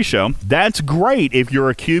mentioned in the pre-show, that's great if you're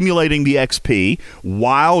accumulating the XP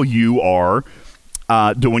while you are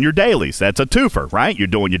doing your dailies. That's a twofer, right? You're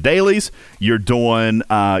doing your dailies, you're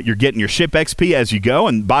getting your ship XP as you go,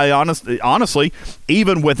 and honestly,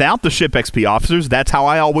 even without the ship XP officers, that's how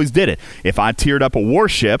I always did it. If I tiered up a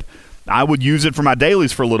warship, I would use it for my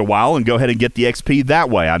dailies for a little while and go ahead and get the XP that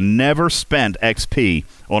way. I never spent XP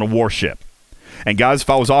on a warship. And guys, if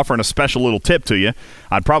I was offering a special little tip to you,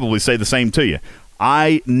 I'd probably say the same to you.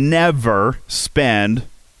 I never spend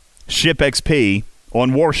ship XP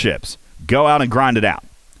on warships. Go out and grind it out.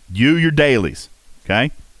 Do your dailies,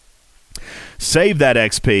 okay? Save that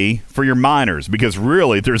XP for your miners, because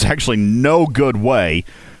really there's actually no good way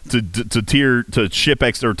to ship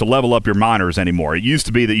extra to level up your miners anymore. It used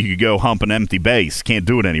to be that you could go hump an empty base. Can't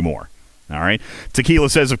do it anymore. All right. Tequila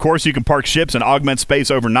says, of course, you can park ships and augment space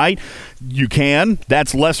overnight. You can.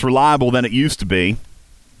 That's less reliable than it used to be.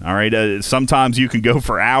 All right. Sometimes you can go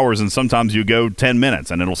for hours, and sometimes you go 10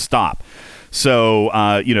 minutes, and it'll stop. So,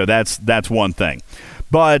 that's one thing.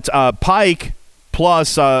 But Pike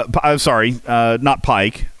plus, not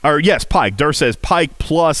Pike. Or, yes, Pike. Durr says Pike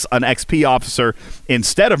plus an XP officer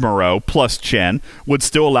instead of Moreau plus Chen would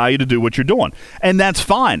still allow you to do what you're doing. And that's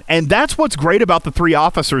fine. And that's what's great about the 3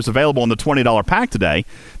 officers available in the $20 pack today.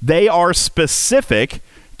 They are specific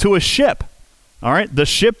to a ship. All right? The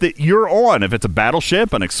ship that you're on. If it's a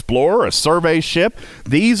battleship, an explorer, a survey ship,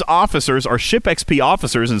 these officers are ship XP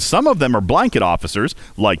officers, and some of them are blanket officers,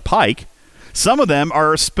 like Pike. Some of them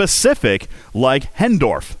are specific, like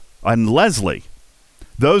Hendorf and Leslie.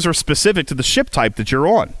 Those are specific to the ship type that you're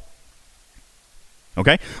on.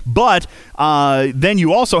 Okay? But then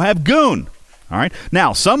you also have Goon. All right?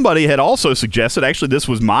 Now, somebody had also suggested, actually this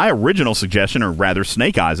was my original suggestion, or rather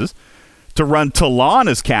Snake Eyes', to run Talon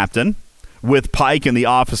as captain with Pike in the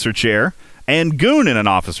officer chair and Goon in an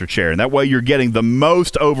officer chair. And that way you're getting the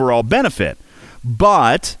most overall benefit.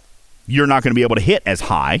 But you're not going to be able to hit as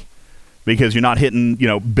high because you're not hitting,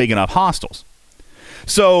 big enough hostiles.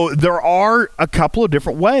 So there are a couple of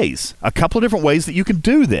different ways that you can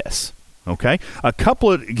do this. Okay?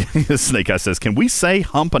 Snake Eye says, can we say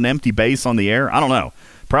hump an empty base on the air? I don't know.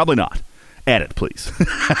 Probably not. Edit, please.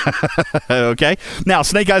 Okay? Now,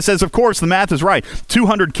 Snake Eye says, of course, the math is right.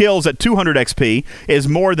 200 kills at 200 XP is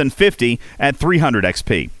more than 50 at 300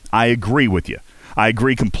 XP. I agree with you. I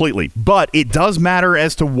agree completely. But it does matter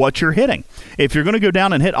as to what you're hitting. If you're going to go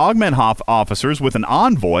down and hit augment officers with an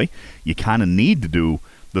envoy, you kind of need to do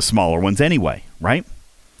the smaller ones anyway, right?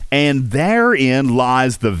 And therein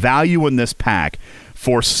lies the value in this pack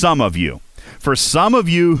for some of you. For some of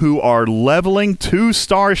you who are leveling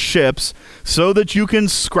 2-star ships so that you can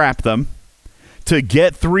scrap them to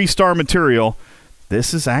get 3-star material,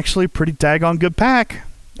 this is actually a pretty daggone good pack.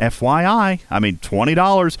 FYI, I mean,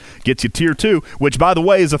 $20 gets you Tier 2, which, by the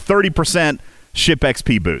way, is a 30% ship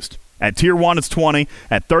XP boost. At Tier 1, it's 20.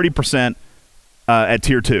 At 30% at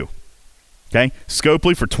Tier 2. Okay?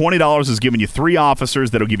 Scopely for $20 is giving you 3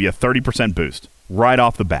 officers that'll give you a 30% boost right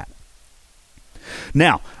off the bat.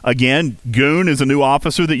 Now, again, Goon is a new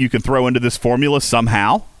officer that you can throw into this formula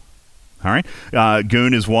somehow. All right?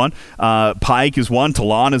 Goon is one. Pike is one.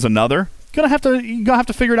 Talon is another. You're gonna have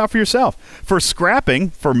to figure it out for yourself. For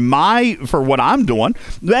scrapping, for what I'm doing,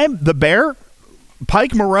 the Bear,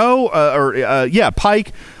 Pike, Moreau,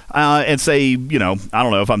 Pike, and say, I don't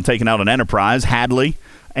know if I'm taking out an Enterprise, Hadley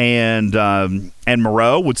and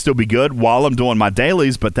Moreau would still be good while I'm doing my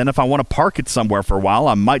dailies. But then if I want to park it somewhere for a while,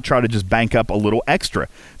 I might try to just bank up a little extra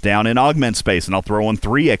down in augment space, and I'll throw in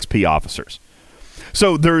 3 XP officers.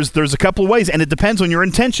 So there's a couple of ways, and it depends on your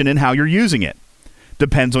intention and how you're using it.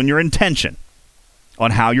 Depends on your intention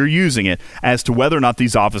on how you're using it as to whether or not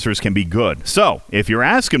these officers can be good. So if you're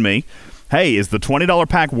asking me, hey, is the $20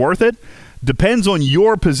 pack worth it? Depends on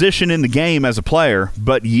your position in the game as a player,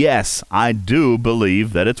 but yes, I do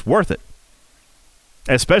believe that it's worth it.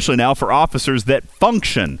 Especially now for officers that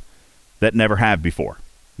function that never have before.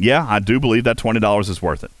 Yeah, I do believe that $20 is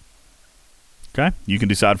worth it. Okay, you can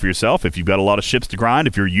decide for yourself if you've got a lot of ships to grind.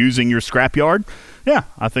 If you're using your scrapyard, yeah,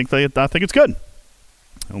 I think it's good.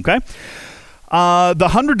 Okay. The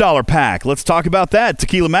 $100 pack. Let's talk about that.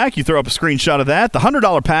 Tequila Mac, you throw up a screenshot of that. The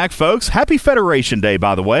 $100 pack, folks. Happy Federation Day,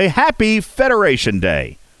 by the way. Happy Federation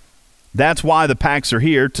Day. That's why the packs are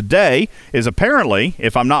here. Today is apparently,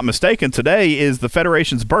 if I'm not mistaken, today is the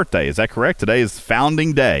Federation's birthday. Is that correct? Today is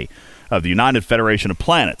founding day of the United Federation of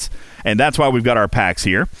Planets. And that's why we've got our packs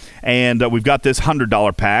here. And we've got this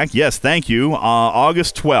 $100 pack. Yes, thank you.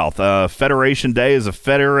 August 12th. Federation Day is a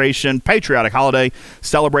Federation patriotic holiday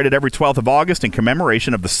celebrated every 12th of August in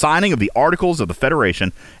commemoration of the signing of the Articles of the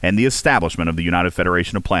Federation and the establishment of the United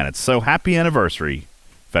Federation of Planets. So happy anniversary,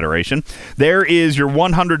 Federation. There is your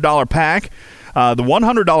 $100 pack. The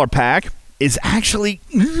 $100 pack is actually...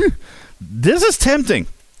 This is tempting.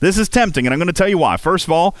 This is tempting, and I'm going to tell you why. First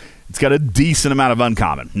of all, it's got a decent amount of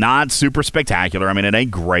uncommon. Not super spectacular. I mean, it ain't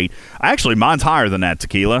great. Actually, mine's higher than that,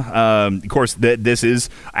 Tequila. Of course, this is,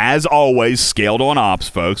 as always, scaled on ops,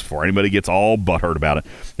 folks, before anybody gets all butthurt about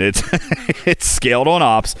it. It's scaled on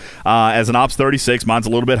ops. As an ops 36, mine's a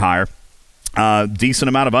little bit higher. Decent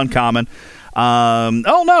amount of uncommon.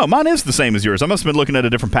 Oh, no, mine is the same as yours. I must have been looking at a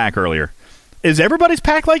different pack earlier. Is everybody's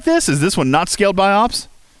pack like this? Is this one not scaled by ops?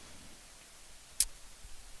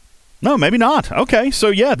 No, maybe not. Okay, so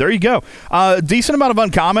yeah, there you go. Decent amount of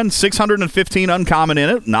uncommon, 615 uncommon in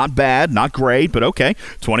it. Not bad, not great, but okay.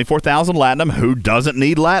 24,000 Latinum. Who doesn't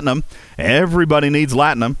need Latinum? Everybody needs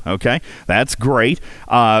Latinum. Okay, that's great.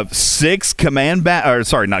 6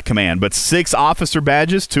 6 officer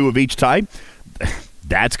badges, 2 of each type.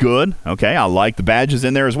 That's good. Okay, I like the badges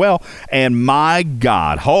in there as well. And my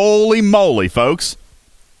God, holy moly, folks.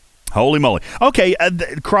 Holy moly. Okay,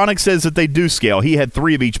 Chronic says that they do scale. He had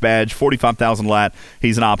 3 of each badge, 45,000 lat.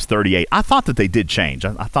 He's an Ops 38. I thought that they did change.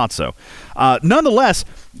 I thought so. Nonetheless,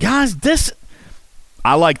 guys,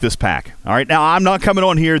 I like this pack. All right, now I'm not coming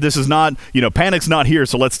on here. This is not, Panic's not here,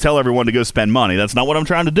 so let's tell everyone to go spend money. That's not what I'm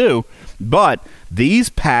trying to do. But these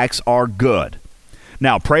packs are good.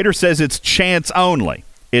 Now, Prater says it's chance only.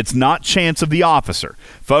 It's not chance of the officer.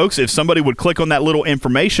 Folks, if somebody would click on that little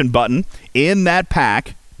information button in that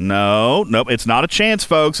pack, Nope, it's not a chance,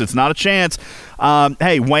 folks. It's not a chance.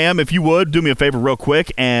 Hey, Wham, if you would, do me a favor real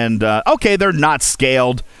quick. And, okay, they're not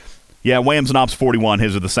scaled. Yeah, Wham's and Ops 41,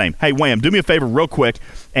 his are the same. Hey, Wham, do me a favor real quick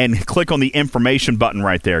and click on the information button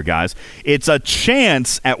right there, guys. It's a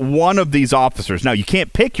chance at one of these officers. Now, you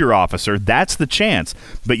can't pick your officer. That's the chance.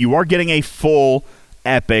 But you are getting a full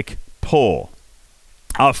epic pull.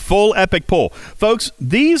 A full epic pull. Folks,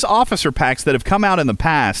 these officer packs that have come out in the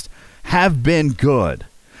past have been good.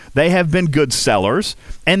 They have been good sellers,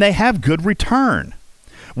 and they have good return.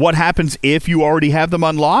 What happens if you already have them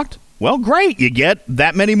unlocked? Well, great. You get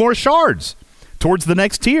that many more shards towards the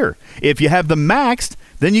next tier. If you have them maxed,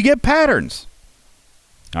 then you get patterns.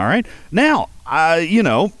 All right? Now, I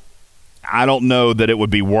don't know that it would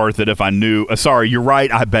be worth it if I knew. Sorry, you're right,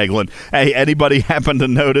 Beglin. Hey, anybody happen to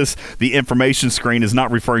notice the information screen is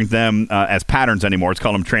not referring to them as patterns anymore? It's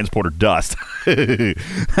calling them transporter dust.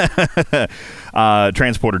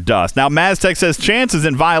 Transporter dust. Now, Maztec says chance is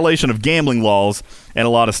in violation of gambling laws in a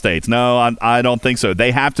lot of states. No, I don't think so.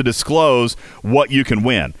 They have to disclose what you can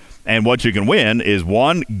win. And what you can win is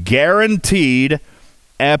one guaranteed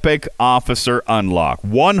epic officer unlock.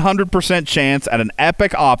 100% chance at an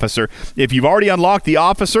epic officer. If you've already unlocked the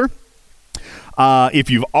officer, if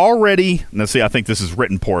you've already, let's see, I think this is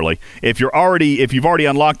written poorly. If you've already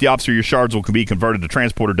unlocked the officer, your shards will be converted to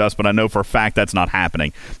transporter dust, but I know for a fact that's not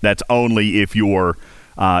happening. That's only if you're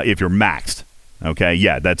maxed. Okay,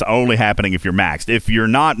 yeah, that's only happening if you're maxed. If you're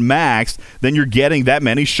not maxed, then you're getting that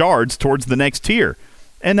many shards towards the next tier,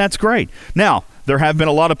 and that's great. Now, there have been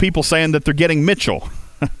a lot of people saying that they're getting Mitchell.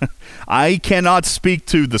 I cannot speak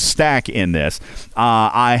to the stack in this.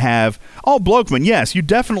 Blokman, yes, you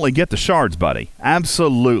definitely get the shards, buddy.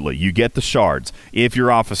 Absolutely, you get the shards if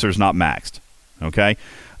your officer's not maxed. Okay?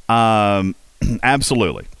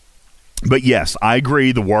 Absolutely. But yes, I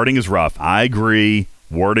agree, the wording is rough. I agree,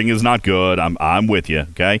 wording is not good. I'm with you,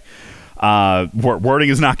 okay? Wording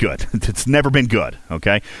is not good. It's never been good,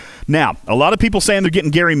 okay? Now, a lot of people saying they're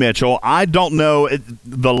getting Gary Mitchell. I don't know.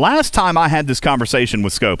 The last time I had this conversation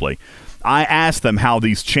with Scopely, I asked them how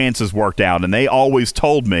these chances worked out, and they always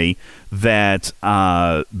told me that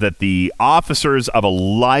that the officers of a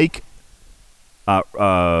like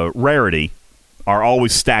rarity are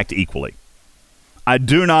always stacked equally. I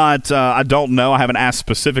don't know. I haven't asked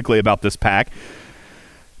specifically about this pack.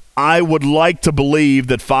 I would like to believe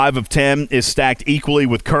that 5 of 10 is stacked equally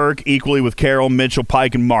with Kirk, equally with Carroll, Mitchell,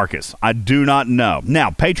 Pike, and Marcus. I do not know.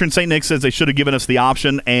 Now, Patron St. Nick says they should have given us the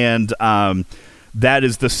option, and that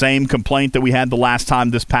is the same complaint that we had the last time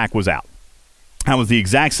this pack was out. That was the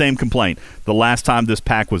exact same complaint the last time this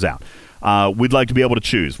pack was out. We'd like to be able to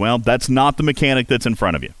choose. Well, that's not the mechanic that's in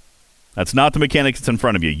front of you. That's not the mechanic that's in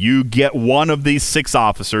front of you. You get one of these 6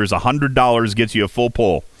 officers. $100 gets you a full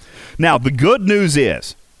pull. Now, the good news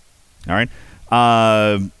is, all right.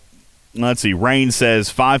 Let's see. Rain says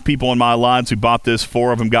 5 people in my lines who bought this.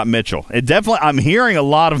 4 of them got Mitchell. I'm hearing a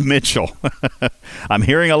lot of Mitchell. I'm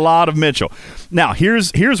hearing a lot of Mitchell. Now,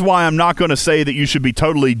 here's why I'm not going to say that you should be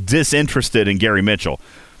totally disinterested in Gary Mitchell.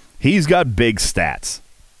 He's got big stats.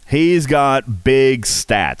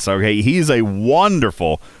 Okay, he's a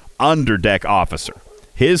wonderful underdeck officer.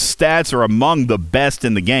 His stats are among the best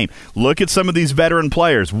in the game. Look at some of these veteran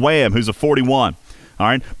players. Wham, who's a 41. All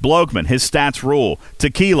right, Blokman, his stats rule.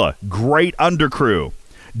 Tequila, great undercrew.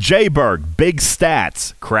 J-Berg, big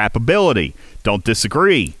stats, crap ability. Don't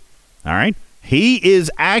disagree. All right, he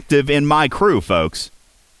is active in my crew, folks.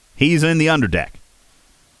 He's in the underdeck.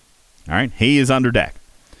 All right, he is underdeck.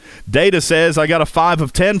 Data says I got a 5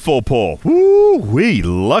 of 10 full pull. Woo-wee,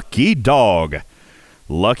 lucky dog.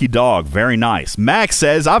 Lucky dog, very nice. Max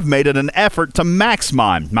says I've made it an effort to max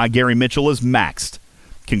mine. My Gary Mitchell is maxed.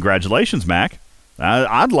 Congratulations, Mac.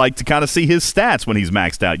 I'd like to kind of see his stats when he's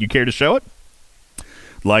maxed out. You care to show it?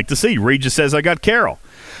 Like to see. Regis says, I got Carroll.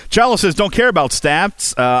 Chala says, don't care about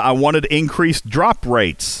stats. I wanted increased drop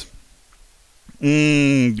rates.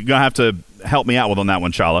 You're going to have to help me out on that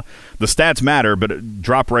one, Chala. The stats matter, but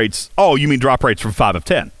drop rates. Oh, you mean drop rates from 5 of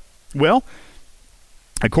 10. Well,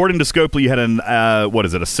 according to Scopely, you had a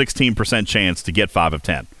 16% chance to get 5 of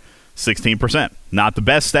 10. 16%. Not the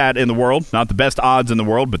best stat in the world, not the best odds in the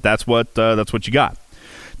world, but that's what you got.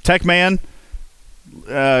 Techman,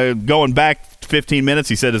 going back 15 minutes,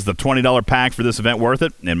 he said, is the $20 pack for this event worth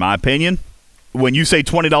it? In my opinion, when you say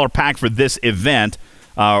 $20 pack for this event,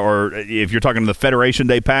 or if you're talking the Federation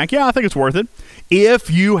Day pack, yeah, I think it's worth it. If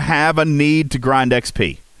you have a need to grind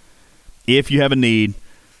XP.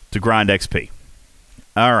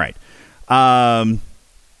 All right.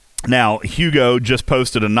 Now, Hugo just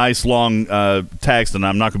posted a nice long text, and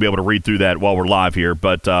I'm not going to be able to read through that while we're live here,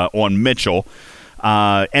 but on Mitchell.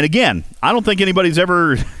 And again, I don't think anybody's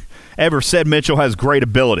ever said Mitchell has great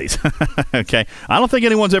abilities. Okay? I don't think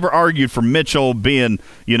anyone's ever argued for Mitchell being,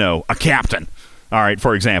 a captain, all right,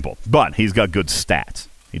 for example. But he's got good stats.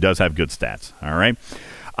 He does have good stats, all right?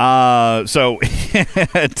 So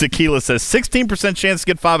Tequila says 16% chance to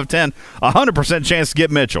get 5 of 10, 100% chance to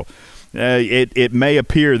get Mitchell. It may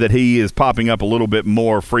appear that he is popping up a little bit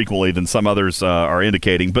more frequently than some others are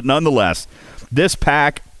indicating, but nonetheless, this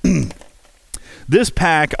pack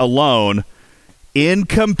alone, in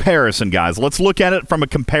comparison, guys, let's look at it from a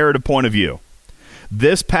comparative point of view.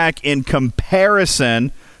 This pack in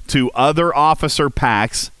comparison to other officer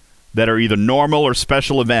packs that are either normal or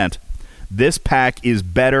special event, this pack is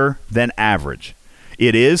better than average.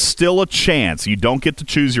 It is still a chance. You don't get to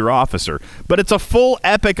choose your officer, but it's a full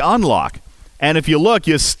epic unlock. And if you look,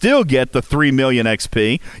 you still get the 3 million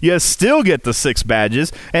XP, you still get the 6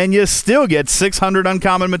 badges, and you still get 600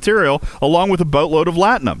 uncommon material along with a boatload of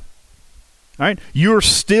Latinum. All right? You're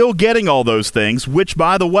still getting all those things, which,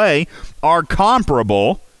 by the way, are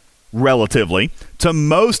comparable, relatively, to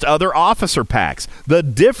most other officer packs. The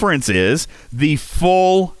difference is the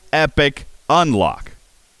full epic unlock.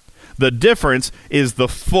 The difference is the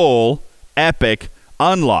full epic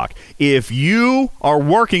unlock. If you are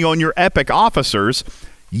working on your epic officers,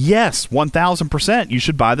 yes, 1,000% you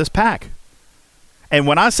should buy this pack. And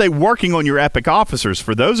when I say working on your epic officers,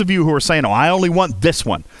 for those of you who are saying, I only want this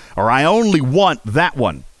one, or I only want that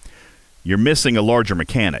one, you're missing a larger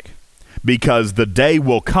mechanic, because the day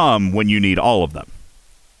will come when you need all of them.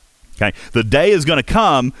 Okay? The day is going to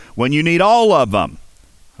come when you need all of them.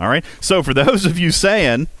 All right? So for those of you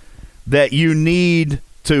saying that you need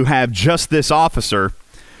to have just this officer,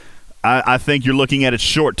 I think you're looking at it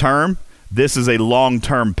short term. This is a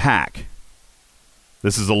long-term pack.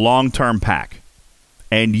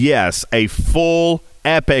 And yes, a full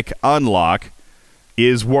epic unlock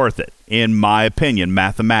is worth it, in my opinion,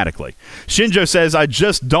 mathematically. Shinjo says, I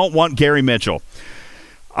just don't want Gary Mitchell.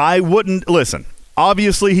 I wouldn't, listen,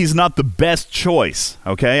 obviously he's not the best choice,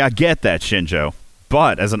 okay? I get that, Shinjo.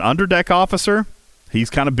 But as an underdeck officer, he's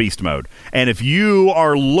kind of beast mode. And if you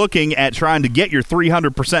are looking at trying to get your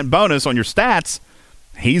 300% bonus on your stats,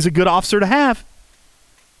 he's a good officer to have.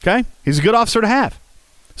 Okay? He's a good officer to have.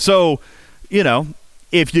 So,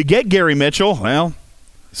 if you get Gary Mitchell, well,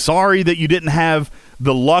 sorry that you didn't have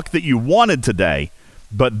the luck that you wanted today,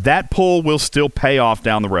 but that pull will still pay off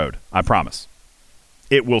down the road. I promise.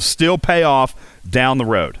 It will still pay off down the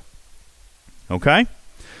road. Okay?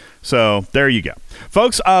 So there you go.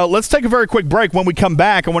 Folks, let's take a very quick break. When we come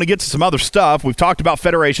back, I want to get to some other stuff. We've talked about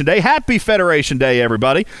Federation Day. Happy Federation Day,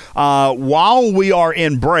 everybody. While we are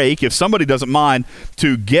in break, if somebody doesn't mind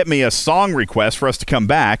to get me a song request for us to come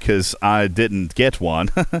back, because I didn't get one.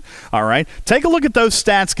 All right. Take a look at those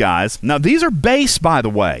stats, guys. Now, these are base, by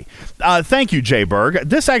the way. Thank you, Jay Berg.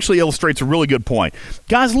 This actually illustrates a really good point.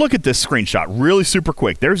 Guys, look at this screenshot really super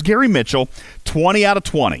quick. There's Gary Mitchell, 20 out of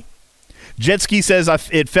 20. Jetski says,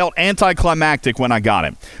 it felt anticlimactic when I got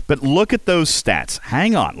him. But look at those stats.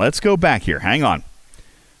 Hang on. Let's go back here. Hang on.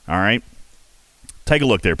 All right. Take a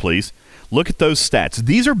look there, please. Look at those stats.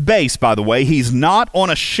 These are base, by the way. He's not on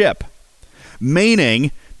a ship,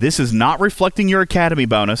 meaning this is not reflecting your academy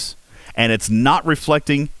bonus, and it's not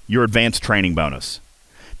reflecting your advanced training bonus.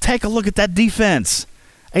 Take a look at that defense.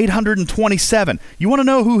 827. You want to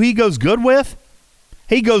know who he goes good with?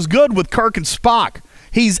 He goes good with Kirk and Spock.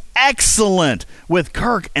 He's excellent with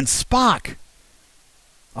Kirk and Spock.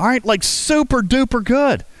 All right, like super duper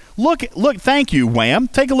good. Look, thank you, Wham.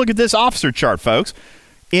 Take a look at this officer chart, folks.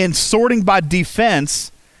 In sorting by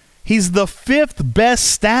defense, he's the 5th best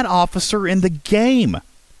stat officer in the game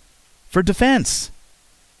for defense.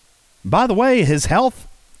 By the way, his health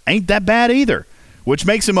ain't that bad either. which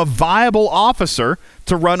makes him a viable officer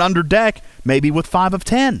to run under deck, maybe with 5 of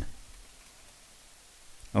 10.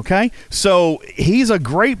 Okay? So he's a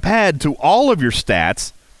great pad to all of your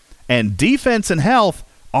stats, and defense and health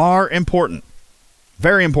are important.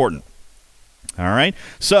 Very important. All right?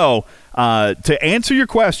 So to answer your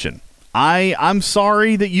question, I'm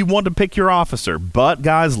sorry that you want to pick your officer, but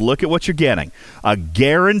guys, look at what you're getting. A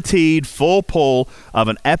guaranteed full pull of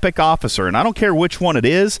an epic officer, and I don't care which one it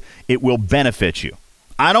is, it will benefit you.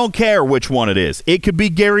 I don't care which one it is. It could be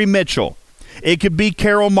Gary Mitchell. It could be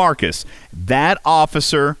Carol Marcus. That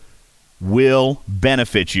officer will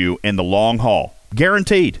benefit you in the long haul.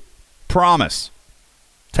 Guaranteed. Promise.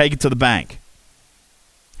 Take it to the bank.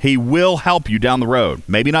 He will help you down the road.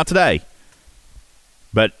 Maybe not today,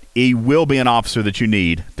 but he will be an officer that you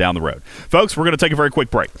need down the road. Folks, we're going to take a very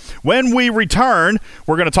quick break. When we return,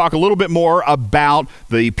 we're going to talk a little bit more about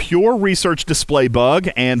the Pure Research display bug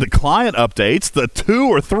and the client updates, the 2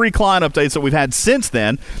 or 3 client updates that we've had since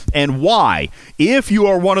then, and why, if you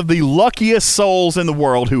are one of the luckiest souls in the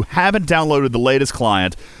world who haven't downloaded the latest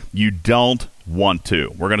client, you don't want to.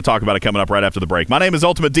 We're going to talk about it coming up right after the break. My name is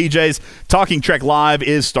Ultimate DJs. Talking Trek Live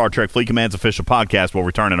is Star Trek Fleet Command's official podcast. We'll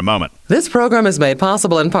return in a moment. This program is made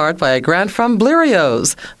possible in part by a grant from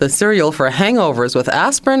Blerios, the cereal for hangovers with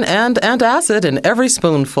aspirin and antacid in every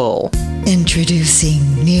spoonful. Introducing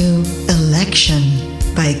new Election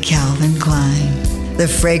by Calvin Klein. The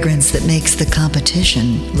fragrance that makes the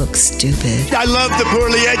competition look stupid. I love the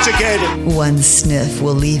poorly educated. One sniff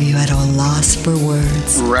will leave you at a loss for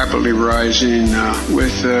words. Rapidly rising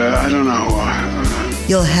with, I don't know.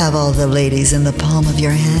 You'll have all the ladies in the palm of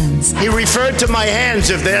your hands. He referred to my hands.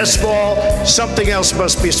 If they're small, something else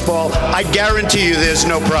must be small. I guarantee you there's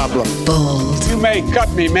no problem. Bold. You may cut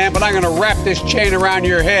me, man, but I'm going to wrap this chain around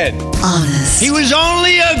your head. Honest. He was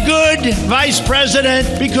only a good vice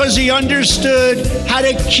president because he understood how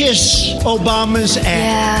to kiss Obama's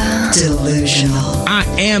ass. Yeah. Delusional. I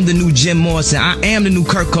am the new Jim Morrison. I am the new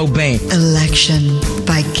Kurt Cobain. Election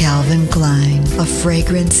by Calvin Klein. A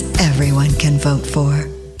fragrance everyone can vote for.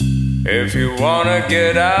 If you wanna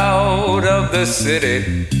get out of the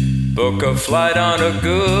city, book a flight on a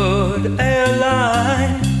good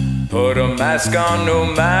airline. Put a mask on no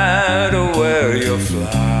matter where you're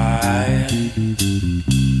flying.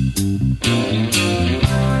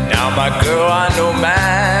 Now my girl, I know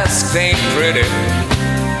masks ain't pretty.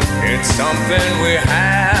 It's something we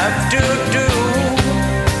have to do.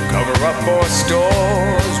 Cover up or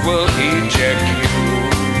stores will eject you.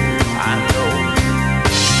 I know.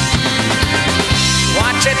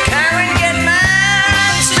 Watch a Karen get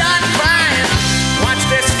mad, start crying. Watch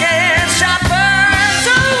the scared shoppers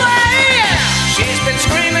away. She's been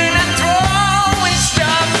screaming and throwing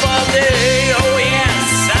stuff all day. Oh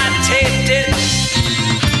yes, I taped it.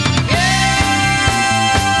 Yeah,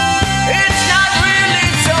 it's not really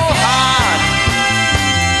so hard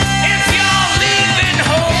if you're leaving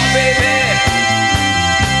home, baby.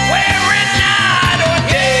 Wear it night or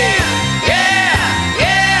day. Yeah,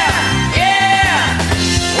 yeah, yeah.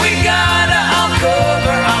 We gotta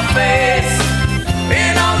uncover our face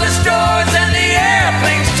in all the stores and the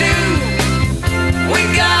airplanes too. We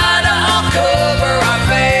gotta uncover our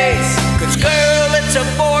face, 'cause girl, it's a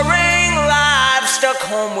boring life stuck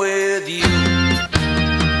home with you.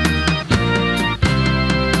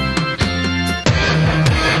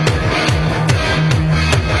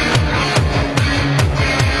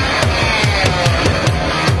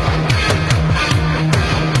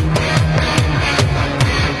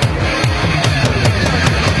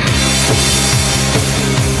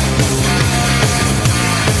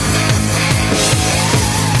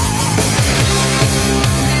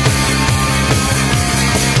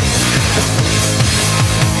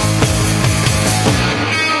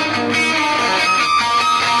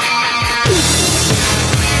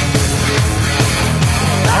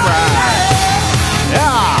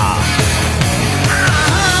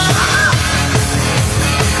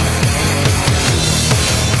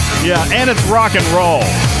 Yeah, and it's rock and roll.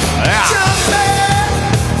 Yeah.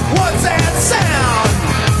 What's that sound?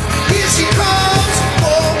 Here she comes,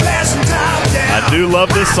 full blasting top down. I do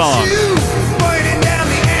love this song. Burning down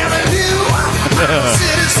the avenue.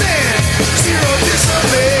 Citizen, zero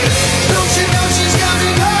disobey. Don't you know she's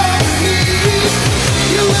coming home with me?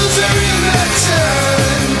 You lose her in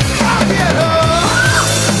return.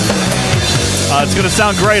 It's going to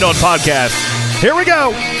sound great on podcast. Here we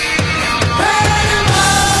go.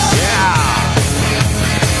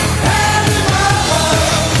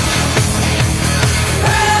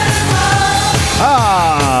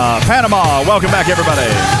 Panama. Welcome back, everybody.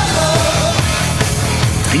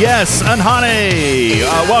 Yes, Unhoney.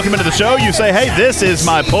 Welcome into the show. You say, hey, this is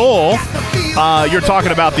my poll. You're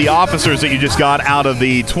talking about the officers that you just got out of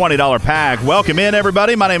the $20 pack. Welcome in,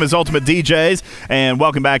 everybody. My name is Ultimate DJs, and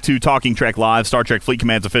welcome back to Talking Trek Live, Star Trek Fleet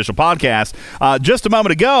Command's official podcast. Just a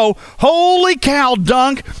moment ago, holy cow,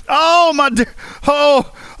 Dunk. Oh, my...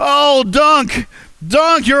 Oh, Dunk.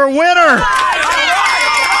 Dunk, you're a winner.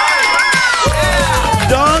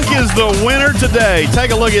 Dunk is the winner today.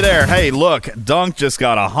 Take a looky there. Hey, look, Dunk just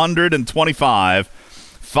got 125,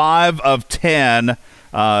 5 of 10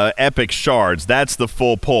 epic shards. That's the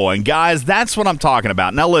full pull. And, guys, that's what I'm talking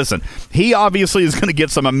about. Now, listen, he obviously is going to get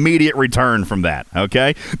some immediate return from that,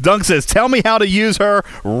 okay? Dunk says, tell me how to use her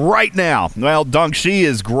right now. Well, Dunk, she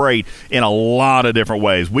is great in a lot of different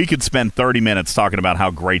ways. We could spend 30 minutes talking about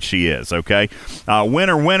how great she is, okay?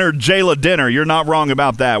 Winner, Jayla Dinner. You're not wrong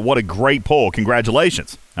about that. What a great pull.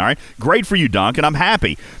 Congratulations. All right, great for you, Dunk, and I'm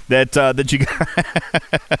happy that you got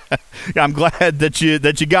I'm glad that you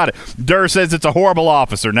got it. Durr says it's a horrible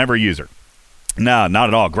officer, never use her. No, not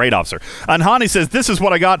at all. Great officer. And Hani says, this is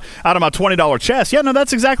what I got out of my $20 chest. Yeah, no,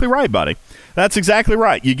 that's exactly right, buddy. That's exactly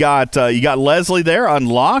right. You got Leslie there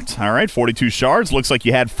unlocked. All right, 42 shards. Looks like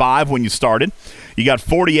you had 5 when you started. You got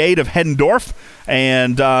 48 of Heddendorf,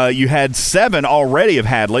 and you had 7 already of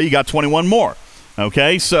Hadley. You got 21 more.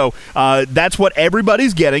 Okay, so that's what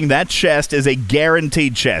everybody's getting. That chest is a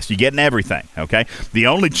guaranteed chest. You're getting everything, okay? The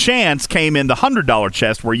only chance came in the $100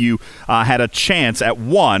 chest where you had a chance at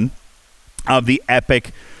one of the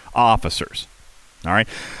epic officers. All right?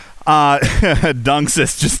 Dunk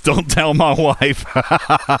says, just don't tell my wife.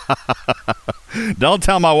 Don't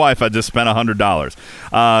tell my wife I just spent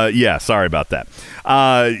 $100. Yeah, sorry about that.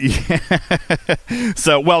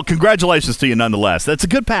 So, well, congratulations to you nonetheless. That's a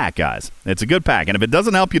good pack, guys. It's a good pack. And if it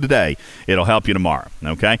doesn't help you today, it'll help you tomorrow,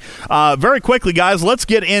 okay? Very quickly, guys, let's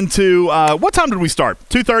get into what time did we start?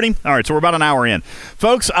 2:30? All right, so we're about an hour in.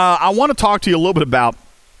 Folks, I want to talk to you a little bit about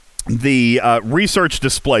the research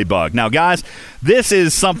display bug. Now, guys, this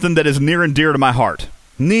is something that is near and dear to my heart.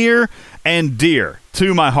 Near and dear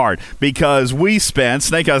to my heart, because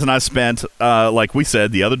Snake Eyes and I spent, like we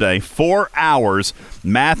said the other day, 4 hours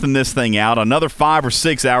mathing this thing out, another 5 or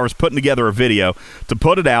 6 hours putting together a video to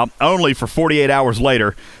put it out, only for 48 hours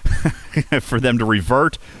later for them to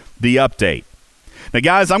revert the update. Now,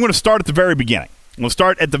 guys, I'm going to start at the very beginning. We'll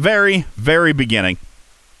start at the very, very beginning,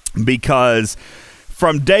 because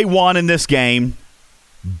from day one in this game,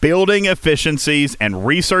 building efficiencies and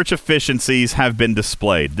research efficiencies have been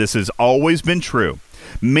displayed. This has always been true,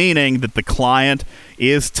 meaning that the client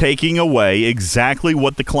is taking away exactly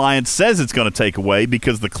what the client says it's going to take away,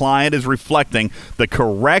 because the client is reflecting the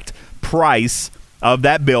correct price of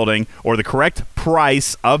that building or the correct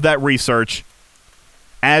price of that research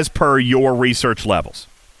as per your research levels.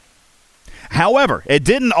 However, it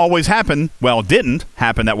didn't always happen. Well, it didn't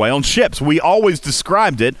happen that way on ships. We always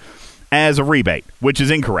described it as a rebate, which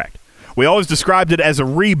is incorrect. We always described it as a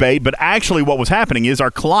rebate, but actually what was happening is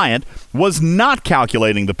our client was not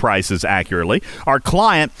calculating the prices accurately. Our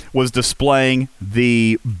client was displaying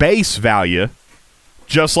the base value,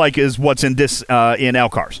 just like is what's in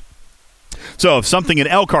LCARS. So if something in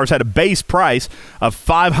LCARS had a base price of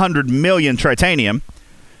 500 million tritanium,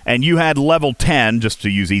 and you had level 10, just to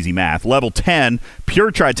use easy math, level 10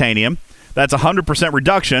 pure tritanium, that's 100%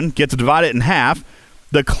 reduction, get to divide it in half.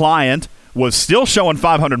 The client was still showing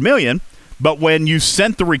 500 million, but when you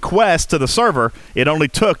sent the request to the server, it only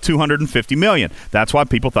took 250 million. That's why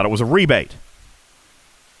people thought it was a rebate.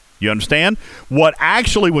 You understand? What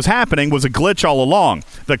actually was happening was a glitch all along.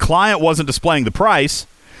 The client wasn't displaying the price,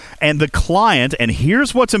 and the client, and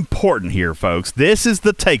here's what's important here, folks. This is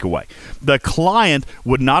the takeaway. The client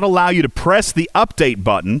would not allow you to press the update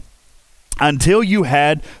button until you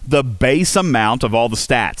had the base amount of all the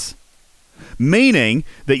stats. Meaning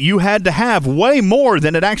that you had to have way more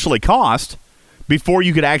than it actually cost before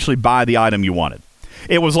you could actually buy the item you wanted.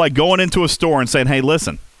 It was like going into a store and saying, hey,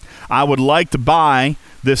 listen, I would like to buy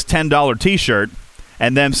this $10 t-shirt,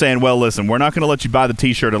 and them saying, well, listen, we're not going to let you buy the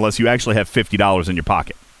t-shirt unless you actually have $50 in your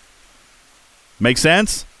pocket. Make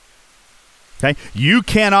sense? Okay. You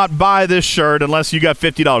cannot buy this shirt unless you got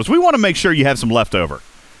 $50. We want to make sure you have some left over,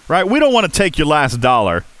 right? We don't want to take your last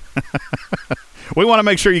dollar. We want to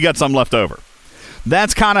make sure you got some left over.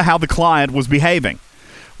 That's kind of how the client was behaving.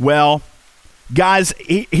 Well, guys,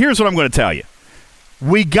 here's what I'm going to tell you.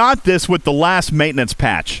 We got this with the last maintenance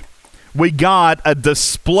patch. We got a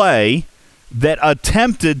display that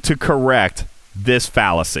attempted to correct this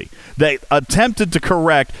fallacy. They attempted to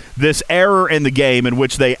correct this error in the game, in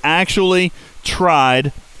which they actually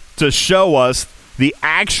tried to show us the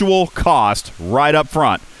actual cost right up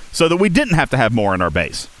front. so that we didn't have to have more in our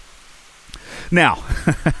base. Now,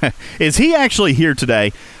 is he actually here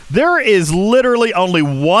today? There is literally only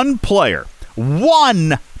one player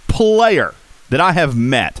that I have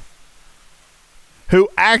met who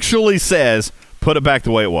actually says, put it back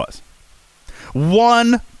the way it was.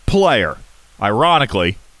 One player.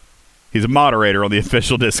 Ironically, he's a moderator on the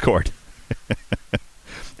official Discord.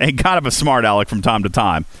 And kind of a smart aleck from time to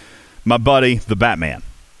time. My buddy, the Batman.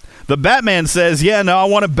 The Batman says, yeah, no, I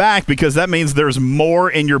want it back because that means there's more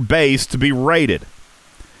in your base to be raided.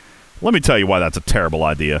 Let me tell you why that's a terrible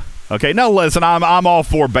idea. Okay, now listen, I'm all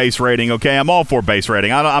for base raiding, okay? I'm all for base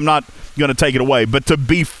raiding. I'm not going to take it away. But to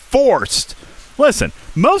be forced, listen,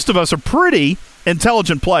 most of us are pretty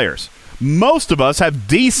intelligent players. Most of us have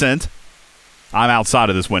decent, I'm outside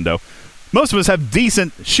of this window, most of us have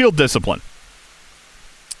decent shield discipline.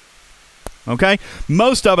 Okay?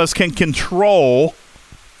 Most of us can control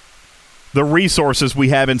the resources we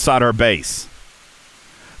have inside our base.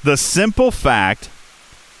 The simple fact,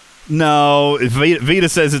 no, Vita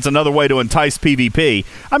says it's another way to entice PvP.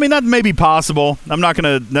 I mean, that may be possible. I'm not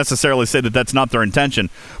going to necessarily say that that's not their intention.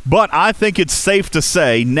 But I think it's safe to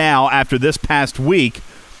say now, after this past week,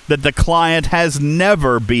 that the client has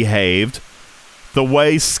never behaved the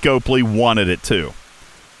way Scopely wanted it to.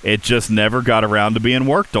 It just never got around to being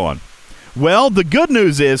worked on. Well, the good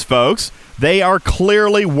news is, folks, they are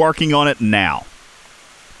clearly working on it now.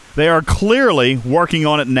 They are clearly working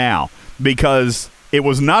on it now because it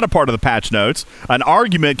was not a part of the patch notes. An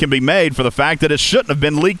argument can be made for the fact that it shouldn't have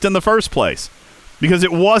been leaked in the first place because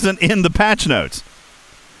it wasn't in the patch notes.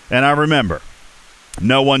 And I remember,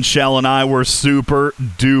 No One Shell and I were super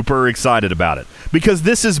duper excited about it because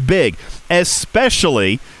this is big,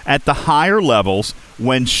 especially at the higher levels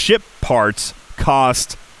when ship parts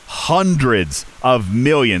cost hundreds of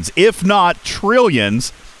millions, if not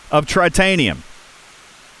trillions, of tritanium.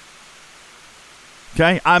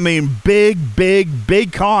 Okay? I mean,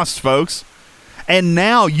 big costs, folks. And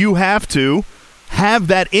now you have to have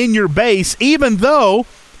that in your base, even though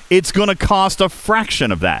it's going to cost a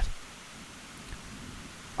fraction of that.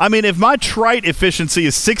 I mean, if my trite efficiency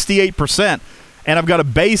is 68% and I've got a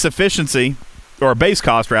base efficiency, or a base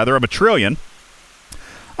cost, rather, of $1 trillion,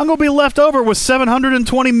 I'm going to be left over with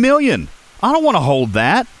 $720 million. I don't want to hold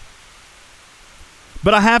that.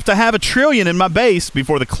 But I have to have $1 trillion in my base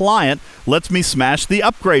before the client lets me smash the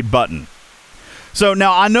upgrade button. So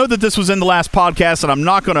now I know that this was in the last podcast, and I'm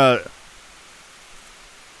not going to...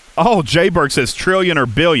 Oh, Jayberg says trillion or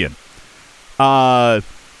billion. Thank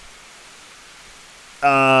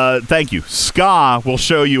you. Ska will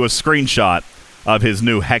show you a screenshot of his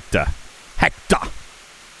new Hecta.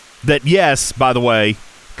 That, yes, by the way,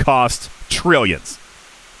 cost trillions.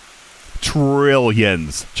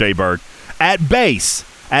 Trillions, Jayberg. At base,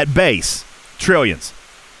 trillions.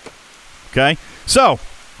 Okay? So,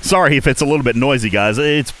 sorry if it's a little bit noisy, guys.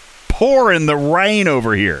 It's pouring the rain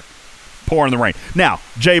over here. Pouring the rain. Now,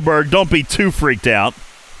 Jayberg, don't be too freaked out.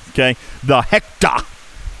 Okay? The Hecta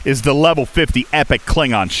is the level 50 epic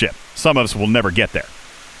Klingon ship. Some of us will never get there.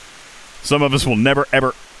 Some of us will never,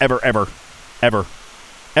 ever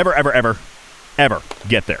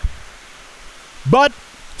get there. But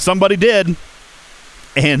somebody did.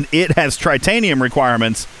 And it has tritanium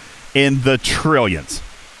requirements in the trillions.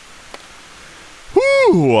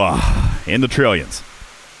 Whew! In the trillions.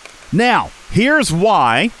 Now, here's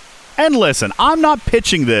why. And listen, I'm not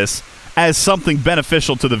pitching this as something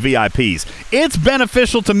beneficial to the VIPs. It's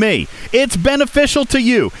beneficial to me. It's beneficial to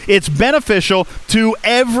you. It's beneficial to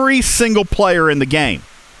every single player in the game.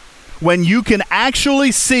 When you can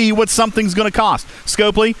actually see what something's going to cost.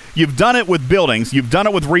 Scopely, you've done it with buildings. You've done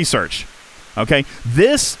it with research. Okay,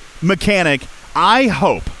 this mechanic, I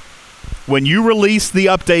hope, when you released the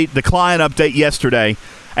update, the client update yesterday,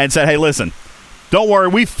 and said, hey, listen, don't worry,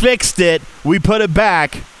 we fixed it, we put it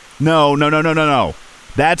back. No.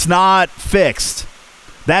 That's not fixed.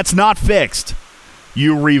 That's not fixed.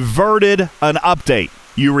 You reverted an update.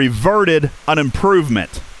 You reverted an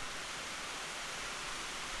improvement.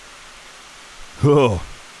 Oh.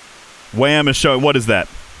 Wham is showing, what is that?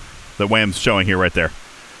 The Wham's showing here right there.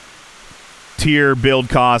 Tier build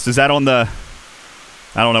cost. Is that on the...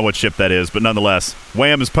 I don't know what ship that is, but nonetheless,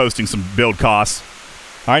 Wham is posting some build costs.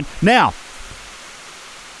 All right. Now,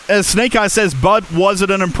 as Snake Eye says, but was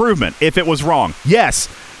it an improvement if it was wrong? Yes.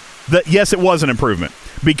 Yes, it was an improvement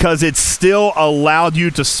because it still allowed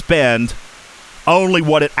you to spend only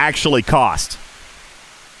what it actually cost.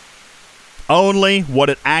 Only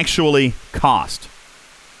what it actually cost.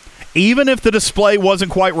 Even if the display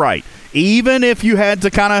wasn't quite right. Even if you had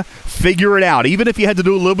to kind of figure it out. Even if you had to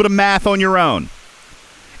do a little bit of math on your own.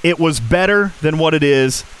 It was better than what it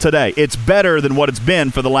is today. It's better than what it's been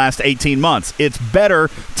for the last 18 months. It's better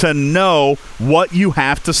to know what you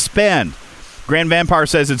have to spend. Grand Vampire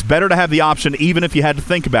says it's better to have the option even if you had to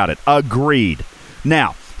think about it. Agreed.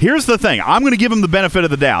 Now, here's the thing. I'm going to give them the benefit of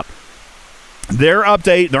the doubt. Their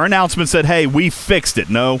announcement said, hey, we fixed it.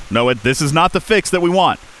 No, this is not the fix that we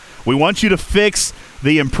want. We want you to fix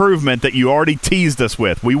the improvement that you already teased us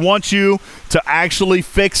with. We want you to actually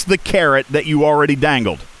fix the carrot that you already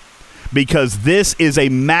dangled. Because this is a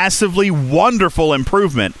massively wonderful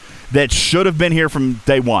improvement that should have been here from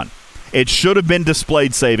day one. It should have been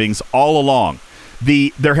displayed savings all along.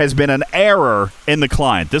 There has been an error in the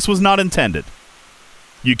client. This was not intended.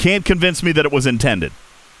 You can't convince me that it was intended.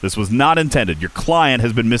 This was not intended. Your client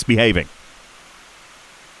has been misbehaving.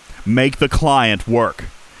 Make the client work.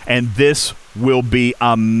 And this will be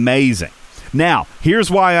amazing. Now,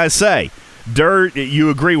 here's why I say, Dirt, you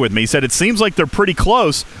agree with me. He said it seems like they're pretty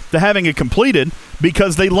close to having it completed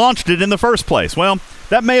because they launched it in the first place. Well,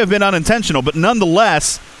 that may have been unintentional, but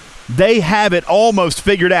nonetheless, they have it almost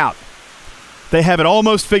figured out. They have it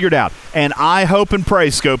almost figured out. And I hope and pray,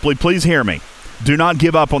 Scopely, please hear me. Do not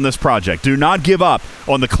give up on this project. Do not give up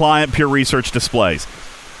on the client Pure Research displays.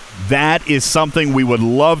 That is something we would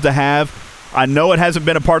love to have. I know it hasn't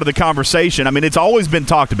been a part of the conversation. I mean, it's always been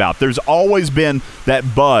talked about. There's always been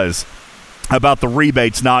that buzz about the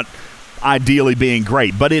rebates not ideally being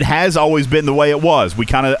great, but it has always been the way it was. We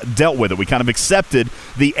kind of dealt with it. We kind of accepted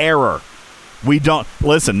the error. We don't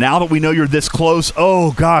listen now that we know you're this close.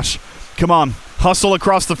 Oh gosh, come on, hustle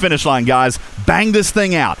across the finish line, guys. Bang this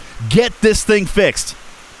thing out. Get this thing fixed.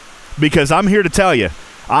 Because I'm here to tell you,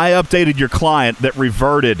 I updated your client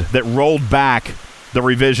that rolled back the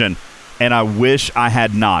revision, and I wish I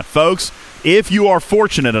had not. Folks, if you are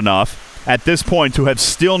fortunate enough at this point to have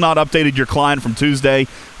still not updated your client from Tuesday,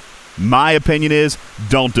 my opinion is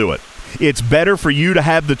don't do it. It's better for you to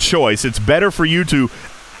have the choice. It's better for you to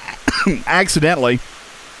accidentally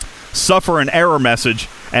suffer an error message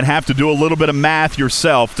and have to do a little bit of math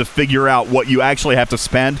yourself to figure out what you actually have to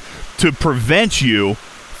spend to prevent you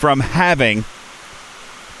from having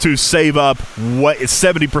to save up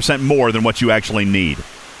 70% more than what you actually need.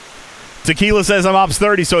 Tequila says I'm Ops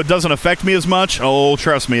 30, so it doesn't affect me as much. Oh,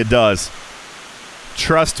 trust me, it does.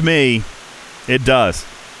 Trust me, it does.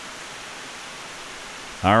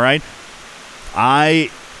 All right?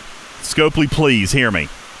 Scopely, please hear me.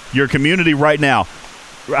 Your community right now,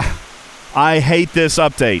 I hate this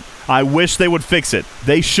update. I wish they would fix it.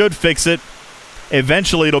 They should fix it.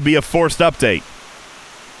 Eventually, it'll be a forced update.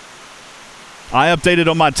 I updated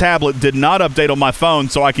on my tablet, did not update on my phone,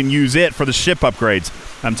 so I can use it for the ship upgrades.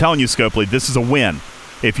 I'm telling you, Scopely, this is a win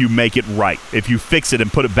if you make it right, if you fix it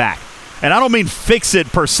and put it back. And I don't mean fix it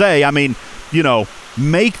per se. I mean,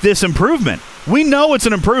 make this improvement. We know it's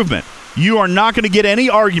an improvement. You are not going to get any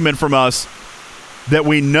argument from us that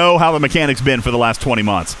we know how the mechanic's been for the last 20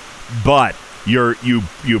 months. But you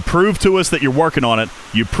prove to us that you're working on it.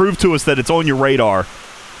 You prove to us that it's on your radar.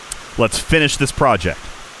 Let's finish this project.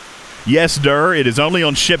 Yes, it is only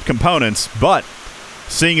on ship components, but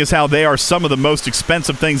seeing as how they are some of the most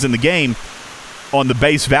expensive things in the game on the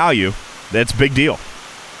base value, that's big deal.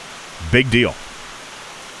 Big deal.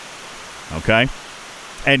 Okay?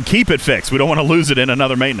 And keep it fixed. We don't want to lose it in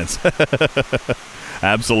another maintenance.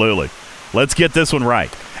 Absolutely. Let's get this one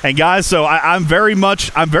right. And guys, so I'm very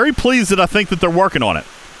pleased that I think that they're working on it.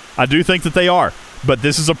 I do think that they are. But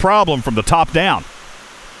this is a problem from the top down.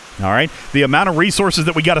 All right? The amount of resources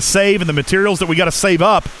that we got to save and the materials that we got to save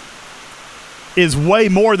up is way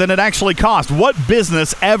more than it actually costs. What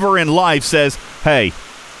business ever in life says, hey,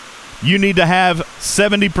 you need to have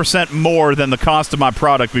 70% more than the cost of my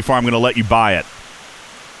product before I'm going to let you buy it?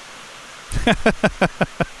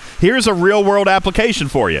 Here's a real-world application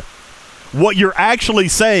for you. What you're actually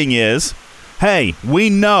saying is, hey, we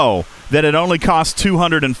know that it only costs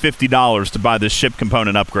 $250 to buy this ship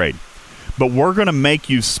component upgrade, but we're going to make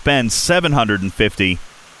you spend $750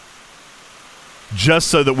 just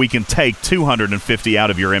so that we can take $250 out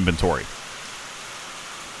of your inventory.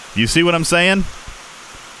 You see what I'm saying?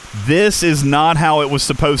 This is not how it was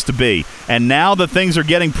supposed to be. And now that things are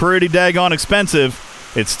getting pretty daggone expensive,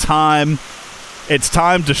 it's time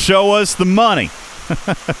to show us the money.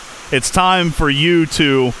 It's time for you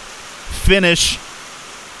to finish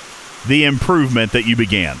the improvement that you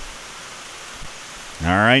began. All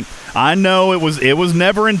right? I know it was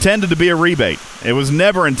never intended to be a rebate. It was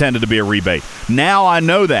never intended to be a rebate. Now I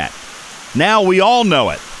know that. Now we all know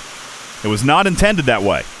it. It was not intended that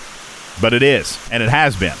way. But it is, and it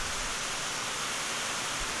has been.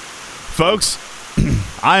 Folks,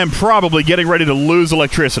 I am probably getting ready to lose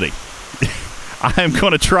electricity. I'm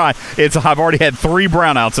going to try. I've already had 3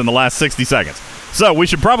 brownouts in the last 60 seconds. So we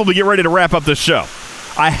should probably get ready to wrap up this show.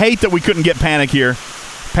 I hate that we couldn't get Panic here.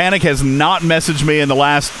 Panic has not messaged me in the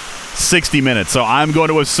last 60 minutes, so I'm going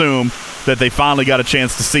to assume that they finally got a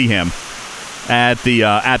chance to see him at the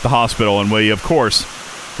hospital, and we, of course,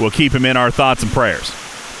 will keep him in our thoughts and prayers.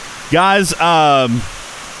 Guys,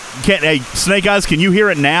 hey, Snake Eyes, can you hear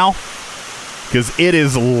it now? Because it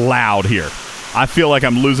is loud here. I feel like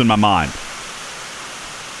I'm losing my mind.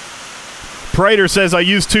 Prater says, I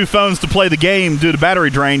used 2 phones to play the game due to battery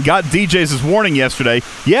drain. Got DJ's warning yesterday.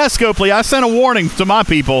 Yeah, Scopely, I sent a warning to my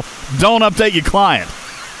people. Don't update your client.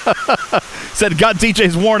 Said, got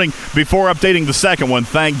DJ's warning before updating the second one.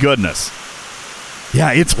 Thank goodness.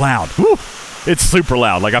 Yeah, it's loud. Woo. It's super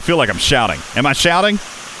loud. Like, I feel like I'm shouting. Am I shouting?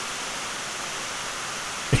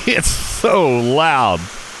 It's so loud.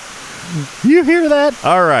 You hear that?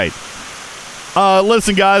 All right.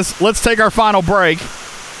 Listen, guys, let's take our final break.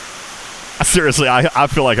 Seriously, I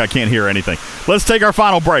feel like I can't hear anything. Let's take our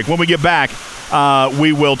final break. When we get back,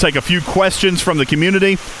 we will take a few questions from the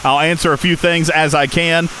community. I'll answer a few things as I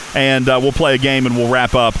can, and we'll play a game, and we'll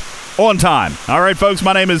wrap up on time. All right, folks,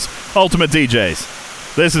 my name is Ultimate DJs.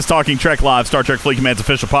 This is Talking Trek Live, Star Trek Fleet Command's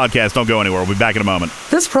official podcast. Don't go anywhere. We'll be back in a moment.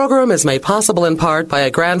 This program is made possible in part by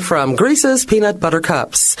a grant from Grease's Peanut Butter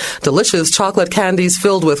Cups. Delicious chocolate candies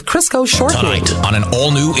filled with Crisco shortening. Tonight, on an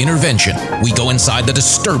all-new intervention, we go inside the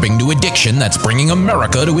disturbing new addiction that's bringing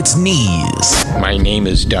America to its knees. My name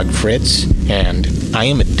is Doug Fritz, and I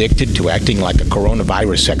am addicted to acting like a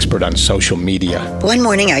coronavirus expert on social media. One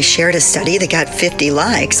morning I shared a study that got 50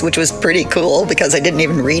 likes, which was pretty cool because I didn't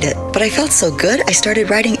even read it. But I felt so good, I started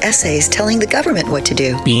writing essays telling the government what to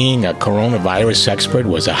do. Being a coronavirus expert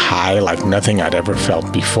was a high like nothing I'd ever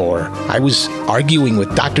felt before. I was arguing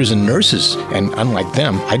with doctors and nurses, and unlike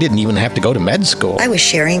them, I didn't even have to go to med school. I was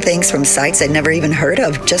sharing things from sites I'd never even heard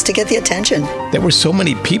of just to get the attention. There were so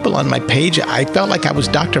many people on my page, I felt like I was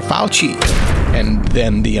Dr. Fauci. And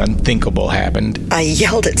then the unthinkable happened. I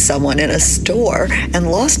yelled at someone in a store and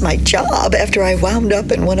lost my job after I wound up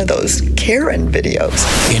in one of those Karen videos.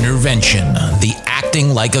 Intervention, the acting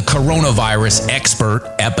like a coronavirus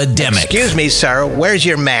expert epidemic. Excuse me, sir, where's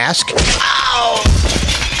your mask? Ow!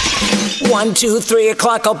 1, 2, 3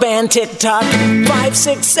 o'clock, I'll ban TikTok. 5,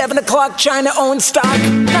 6, 7 o'clock, China owns stock.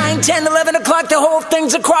 9, 10, 11 o'clock, the whole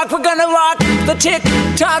thing's a crock. We're gonna lock the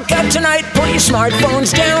TikTok out tonight. Put your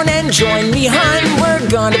smartphones down and join me, hon. We're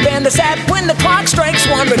gonna ban this app when the clock strikes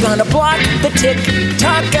 1. We're gonna block the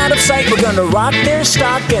TikTok out of sight. We're gonna rock their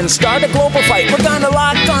stock and start a global fight. We're gonna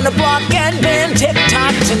lock, gonna block, and ban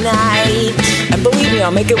TikTok tonight. And believe me,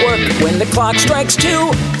 I'll make it work. When the clock strikes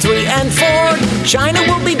 2, 3, and 4, China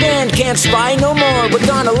will be banned. Can't spy no more. We're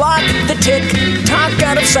gonna lock the TikTok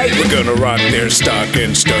out of sight. We're gonna rock their stock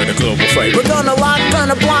and start a global fight. We're gonna lock,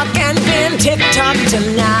 gonna block, and ban TikTok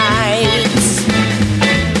tonight.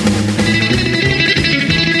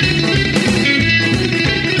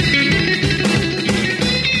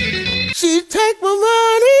 She take my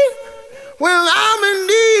money when I'm in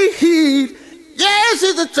need. Yes,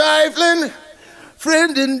 it's a trifling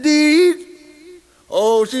friend indeed.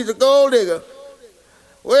 Oh, she's a gold digger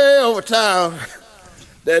way over town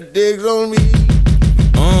that digs on me.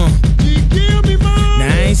 She give me money.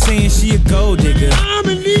 Now I ain't saying she a gold digger,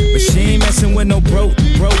 but she ain't messing with no broke.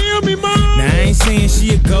 Now I ain't saying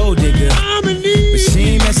she a gold digger, but she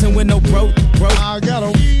ain't messing with no broke.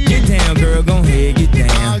 Get down, girl, gon' head, get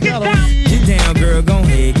down. Get down, girl, gon'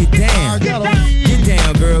 head, get down. Get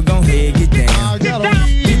down, girl, gon' head, get down.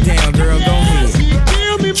 Get down, girl, gon' head.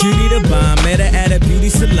 Cutie the bomb, met her at a beauty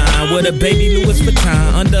salon with a baby Louis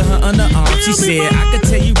Vuitton under her underarm. She said, I could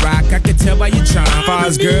tell you rock, I could tell by your charm. Far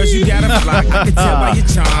as girls, you got a flock, I could tell by your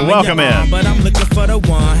charm. Welcome in. Arm, but I'm looking for the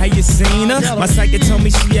one. Have you seen her? My psychic told me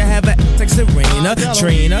she have a like Serena,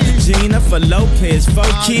 Trina, Gina for Lopez, 4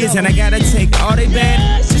 kids, and I gotta take all they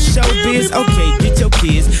bad to show biz. Okay, get your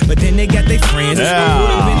kids, but then they got their friends.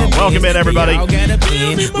 Yeah. Welcome in, everybody. We all got a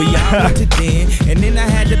bin, we all went to den, and then I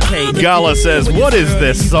had to pay. Gala says, what is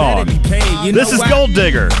this song? This is Gold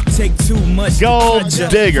Digger. Gold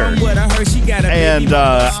Digger. And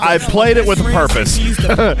I played it with a purpose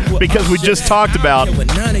because we just talked about.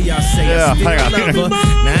 Yeah, hang on.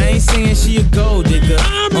 Now I ain't saying she a gold digger,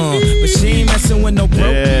 but she ain't messing with no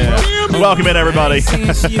broke. Welcome in, everybody.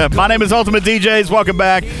 My name is Ultimate DJs. Welcome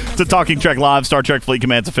back to Talking Trek Live, Star Trek Fleet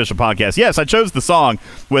Command's official podcast. Yes, I chose the song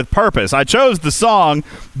with purpose. I chose the song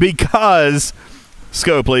because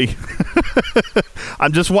Scopely,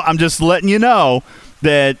 I'm just letting you know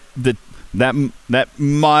that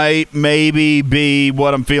might maybe be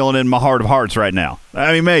what I'm feeling in my heart of hearts right now.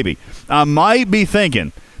 I mean, maybe I might be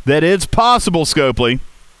thinking that it's possible, Scopely,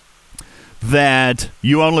 that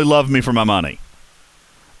you only love me for my money.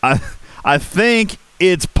 I think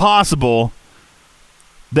it's possible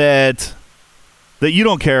that you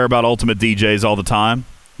don't care about Ultimate DJs all the time.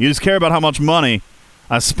 You just care about how much money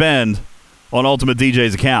I spend on Ultimate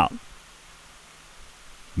DJ's account.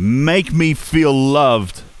 Make me feel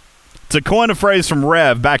loved. To coin a phrase from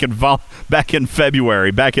Rev back in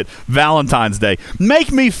February, back at Valentine's Day.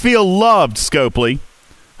 Make me feel loved, Scopely.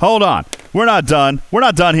 Hold on. We're not done. We're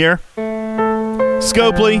not done here.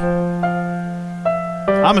 Scopely,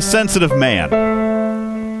 I'm a sensitive man.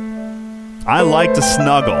 I like to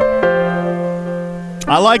snuggle.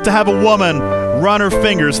 I like to have a woman run her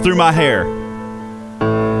fingers through my hair.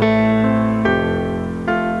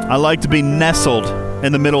 I like to be nestled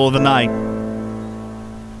in the middle of the night.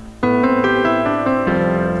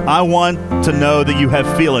 I want to know that you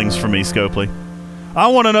have feelings for me, Scopely. I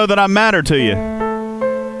want to know that I matter to you.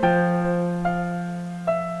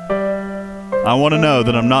 I want to know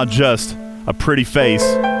that I'm not just a pretty face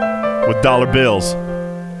with dollar bills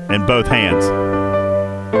in both hands.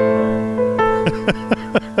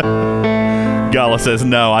 Gala says,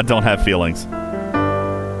 no, I don't have feelings.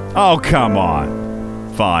 Oh, come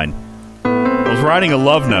on. Fine. I was writing a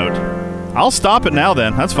love note. I'll stop it now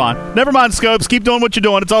then. That's fine. Never mind, Scopes. Keep doing what you're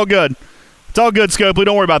doing. It's all good. It's all good, Scopely.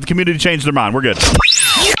 Don't worry about it. The community changed their mind. We're good.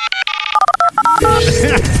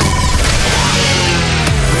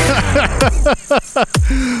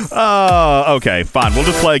 Okay, fine. We'll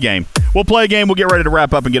just play a game. We'll play a game. We'll get ready to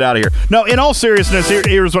wrap up and get out of here. No, in all seriousness,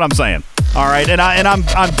 here's what I'm saying. All right, and I'm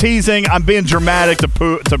teasing. I'm being dramatic to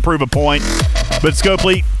prove a point. But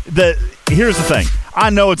Scopely, here's the thing. I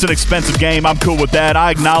know it's an expensive game. I'm cool with that.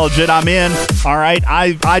 I acknowledge it. I'm in. All right.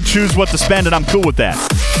 I choose what to spend, and I'm cool with that.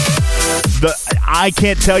 I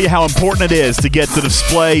can't tell you how important it is to get the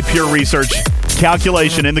display pure research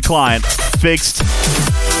calculation in the client fixed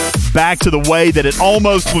back to the way that it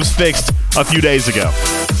almost was fixed a few days ago.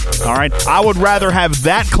 All right. I would rather have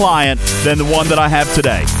that client than the one that I have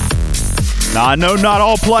today. Now, I know not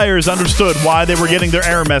all players understood why they were getting their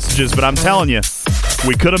error messages, but I'm telling you,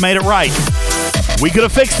 we could have made it right. We could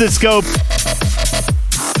have fixed it, Scope.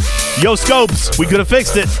 Yo, Scopes, we could have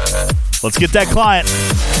fixed it. Let's get that client.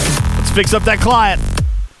 Let's fix up that client.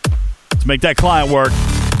 Let's make that client work.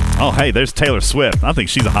 Oh, hey, there's Taylor Swift. I think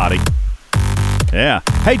she's a hottie. Yeah.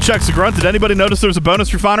 Hey, Chuck the Grunt, did anybody notice there's a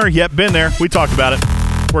bonus refiner? Yep, been there. We talked about it.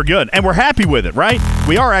 We're good. And we're happy with it, right?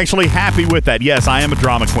 We are actually happy with that. Yes, I am a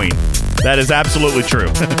drama queen. That is absolutely true.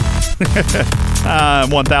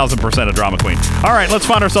 1,000% a drama queen. All right, let's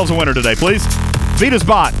find ourselves a winner today, please. Vita's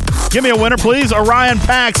Bot, give me a winner, please. Orion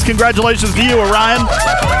Pax, congratulations to you, Orion.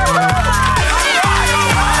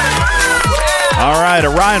 All right,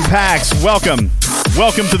 Orion Pax, welcome.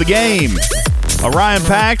 Welcome to the game. Orion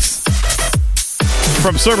Pax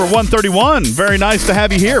from server 131. Very nice to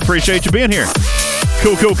have you here. Appreciate you being here.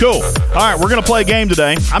 Cool. All right, we're going to play a game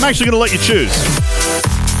today. I'm actually going to let you choose.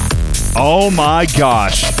 Oh, my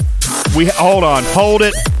gosh. Hold on. Hold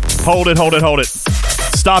it.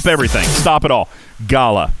 Stop everything. Stop it all.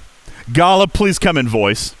 Gala, please come in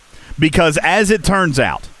voice, because as it turns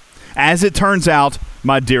out,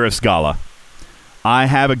 my dearest Gala, I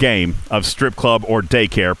have a game of strip club or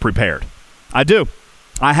daycare prepared. I do.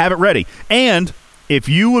 I have it ready. And if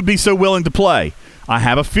you would be so willing to play, I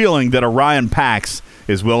have a feeling that Orion Pax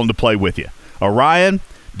is willing to play with you. Orion,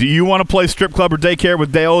 do you want to play strip club or daycare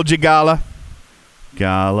with Deoji Gala?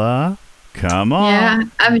 Gala? Come on. Yeah,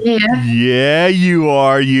 I'm here. Yeah, you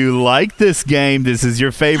are. You like this game. This is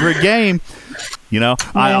your favorite game. You know,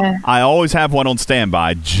 yeah. I always have one on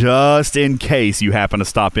standby just in case you happen to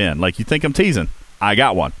stop in. Like, you think I'm teasing? I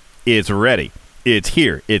got one. It's ready. It's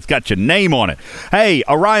here. It's got your name on it. Hey,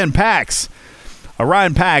 Orion Pax.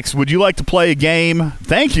 Would you like to play a game?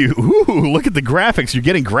 Thank you. Ooh, look at the graphics. You're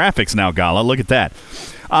getting graphics now, Gala. Look at that.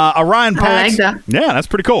 Orion Pax. I like that. Yeah, that's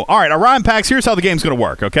pretty cool. All right, Orion Pax, here's how the game's going to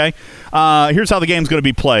work, okay? Here's how the game's going to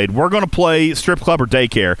be played. We're going to play strip club or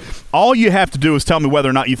daycare. All you have to do is tell me whether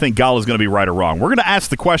or not you think Gala's going to be right or wrong. We're going to ask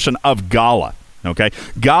the question of Gala, okay?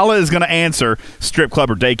 Gala is going to answer strip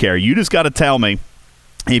club or daycare. You just got to tell me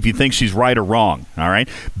if you think she's right or wrong, all right?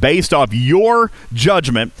 Based off your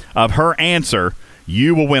judgment of her answer,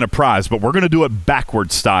 you will win a prize, but we're going to do it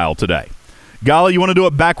backwards style today. Gala, you want to do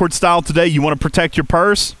it backwards style today? You want to protect your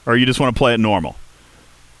purse, or you just want to play it normal?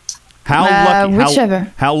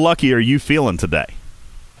 Whichever. How lucky are you feeling today?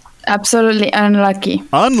 Absolutely unlucky.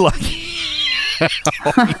 Unlucky.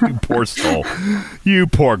 You poor soul. You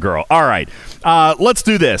poor girl. All right. Let's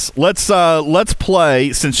do this. Let's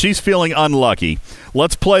play, since she's feeling unlucky,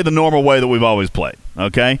 let's play the normal way that we've always played.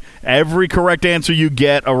 Okay? Every correct answer you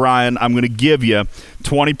get, Orion, I'm going to give you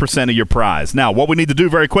 20% of your prize. Now, what we need to do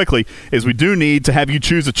very quickly is we do need to have you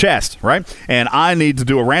choose a chest, right? And I need to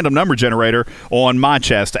do a random number generator on my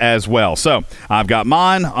chest as well. So, I've got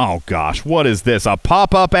mine. Oh, gosh. What is this? A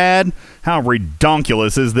pop-up ad? How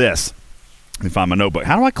redonkulous is this? Let me find my notebook.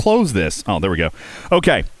 How do I close this? Oh, there we go.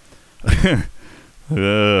 Okay.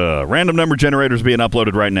 Random number generator is being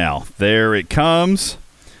uploaded right now. There it comes.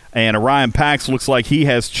 And Orion Pax looks like he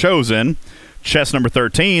has chosen chest number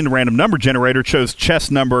 13. Random number generator chose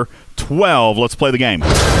chest number 12. Let's play the game. All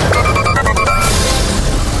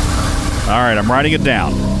right, I'm writing it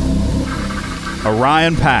down.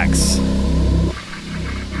 Orion Pax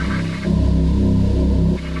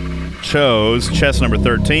chose chest number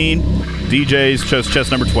 13. DJs chose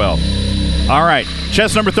chest number 12. All right,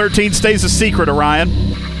 chest number 13 stays a secret, Orion.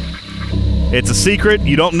 It's a secret.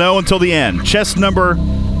 You don't know until the end. Chest number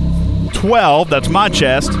 12, that's my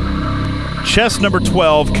chest. Chest number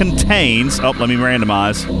 12 contains... Oh, let me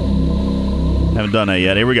randomize. Haven't done that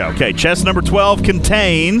yet. Here we go. Okay, chest number 12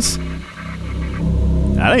 contains...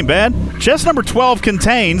 That ain't bad. Chest number 12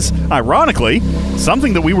 contains, ironically,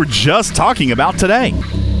 something that we were just talking about today.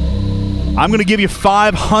 I'm going to give you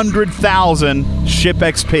 500,000 ship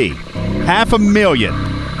XP. 500,000.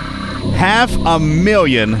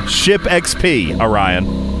 500,000 ship XP, Orion.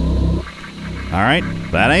 All right,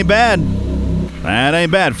 that ain't bad. That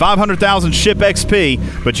ain't bad. 500,000 ship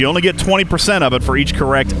XP, but you only get 20% of it for each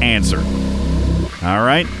correct answer. All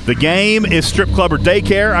right, the game is Strip Club or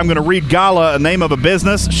Daycare. I'm going to read Gala a name of a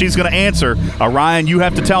business. She's going to answer. Orion, you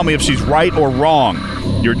have to tell me if she's right or wrong.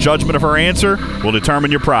 Your judgment of her answer will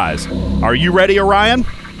determine your prize. Are you ready, Orion?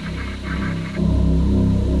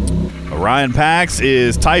 Orion Pax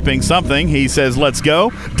is typing something. He says, let's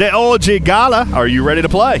go. Deoji Gala, are you ready to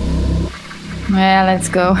play? Yeah, let's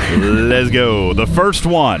go. Let's go. The first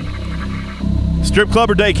one. Strip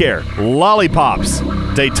Club or Daycare? Lollipops.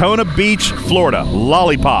 Daytona Beach, Florida.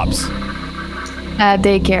 Lollipops.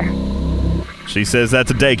 Daycare. She says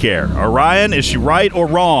that's a daycare. Orion, is she right or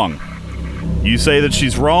wrong? You say that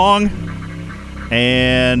she's wrong,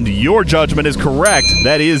 and your judgment is correct.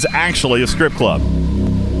 That is actually a strip club.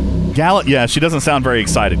 Gala, yeah, she doesn't sound very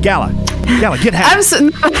excited. Gala, get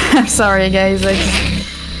happy. I'm sorry, guys.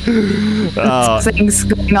 Things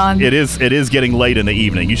going on. It is getting late in the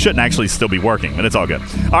evening. You shouldn't actually still be working, but it's all good.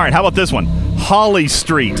 All right, how about this one? Holly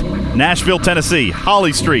Street, Nashville, Tennessee.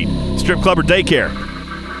 Holly Street, strip club or daycare?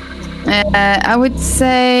 I would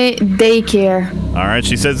say daycare. All right,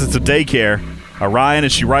 she says it's a daycare. Orion,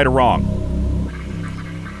 is she right or wrong?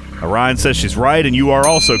 Orion says she's right, and you are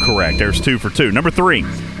also correct. There's 2 for 2. Number 3,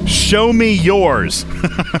 show me yours.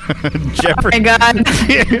 Oh my God.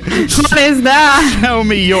 What is that? Show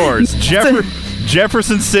me yours.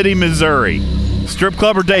 Jefferson City, Missouri. Strip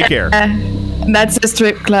club or daycare? That's a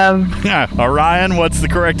strip club. Orion, what's the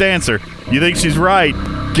correct answer? You think she's right?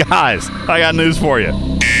 Guys, I got news for you.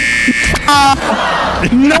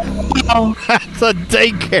 No. That's a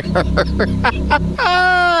daycare.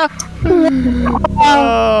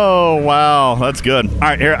 Oh, wow. That's good. All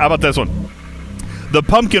right, here, how about this one? The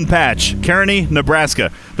Pumpkin Patch, Kearney,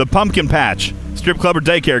 Nebraska. The Pumpkin Patch, strip club or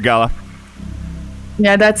daycare, Gala?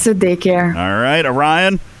 Yeah, that's a daycare. All right,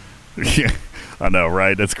 Orion. I know,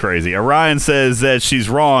 right? That's crazy. Orion says that she's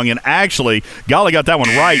wrong, and actually, Gala got that one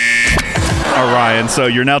right. Orion, so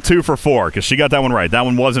you're now 2 for 4 because she got that one right. That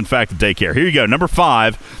one was in fact a daycare. Here you go, number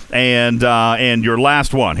 5, and your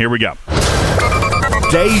last one. Here we go.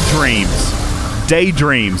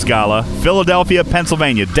 Daydreams, Gala, Philadelphia,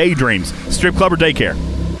 Pennsylvania. Daydreams, strip club or daycare?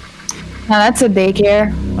 No, that's a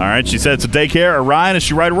daycare. All right, she said it's a daycare. Orion, is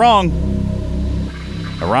she right or wrong?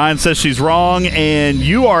 Orion says she's wrong, and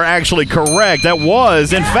you are actually correct. That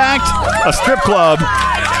was, in fact, a strip club.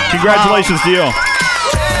 Congratulations to you.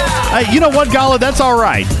 Hey, you know what, Gala? That's all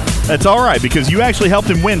right. That's all right, because you actually helped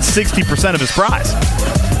him win 60% of his prize.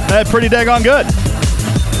 That's pretty daggone good.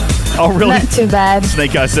 Oh, really? Not too bad.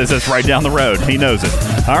 Snake Guy says that's right down the road. He knows it.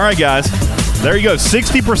 All right, guys. There you go,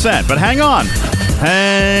 60%. But hang on.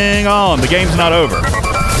 Hang on. The game's not over.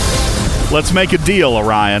 Let's make a deal,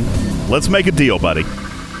 Orion. Let's make a deal, buddy.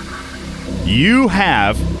 You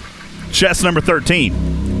have chest number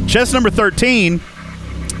 13. Chest number 13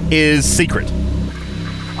 is secret.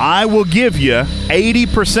 I will give you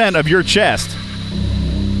 80% of your chest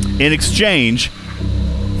in exchange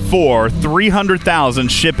for 300,000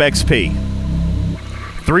 ship XP.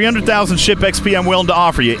 300,000 ship XP I'm willing to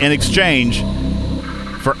offer you in exchange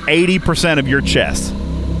for 80% of your chest.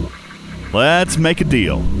 Let's make a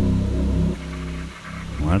deal.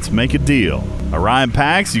 Orion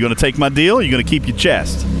Pax, you going to take my deal or you going to keep your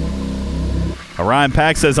chest? Orion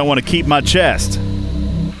Pax says, I want to keep my chest.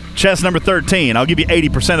 Chest number 13. I'll give you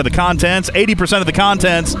 80% of the contents. 80% of the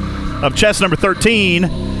contents of chest number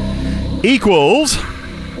 13 equals...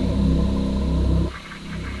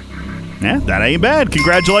 Yeah, that ain't bad.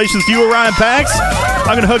 Congratulations to you, Orion Pax.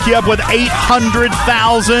 I'm going to hook you up with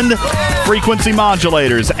 800,000 frequency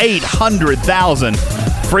modulators. 800,000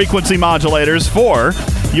 frequency modulators for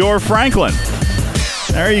your Franklin.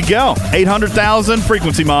 There you go. 800,000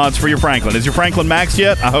 frequency mods for your Franklin. Is your Franklin maxed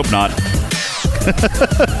yet? I hope not.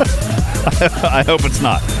 I hope it's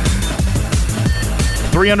not.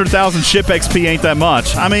 300,000 ship XP ain't that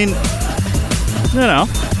much. I mean, you know,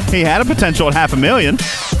 he had a potential at 500,000.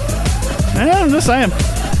 Yeah, I'm just saying.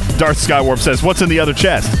 Darth Skywarp says, what's in the other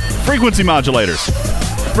chest? Frequency modulators.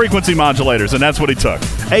 Frequency modulators, and that's what he took.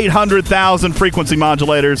 800,000 frequency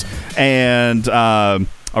modulators, and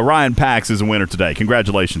Orion Pax is a winner today.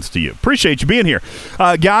 Congratulations to you. Appreciate you being here.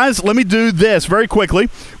 Guys, let me do this very quickly.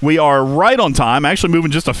 We are right on time, actually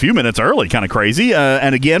moving just a few minutes early, kind of crazy.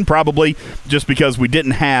 And again, probably just because we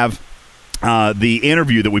didn't have the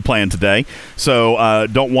interview that we planned today. So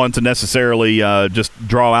don't want to necessarily just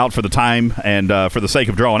draw out for the time and for the sake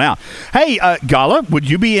of drawing out. Hey, Gala, would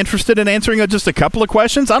you be interested in answering just a couple of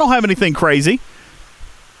questions? I don't have anything crazy.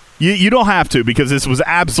 You don't have to, because this was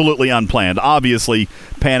absolutely unplanned. Obviously,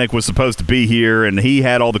 Panic was supposed to be here, and he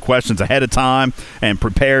had all the questions ahead of time and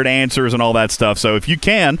prepared answers and all that stuff. So if you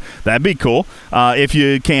can, that'd be cool. If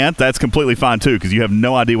you can't, that's completely fine, too, because you have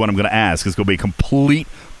no idea what I'm going to ask. It's going to be a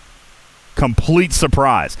complete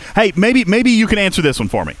surprise. Hey, maybe you can answer this one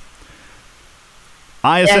for me.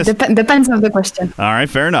 ISS Depends on the question. All right,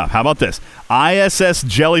 fair enough. How about this? ISS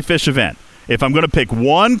Jellyfish event. If I'm going to pick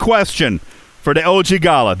one question for the OG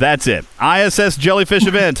Gala, that's it. ISS Jellyfish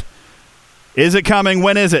event. Is it coming?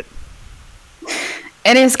 When is it?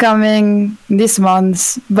 It is coming this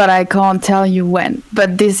month, but I can't tell you when.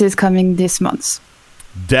 But this is coming this month.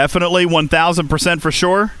 Definitely 1,000% for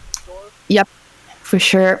sure? Yep, for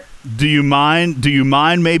sure. Do you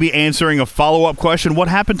mind maybe answering a follow-up question? What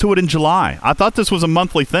happened to it in July? I thought this was a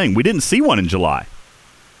monthly thing. We didn't see one in July.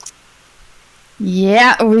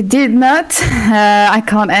 Yeah, we did not. I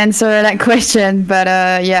can't answer that question, but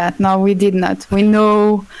no, we did not. We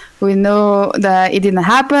know that it didn't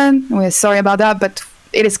happen. We're sorry about that, but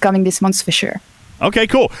it is coming this month for sure. Okay,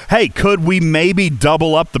 cool. Hey, could we maybe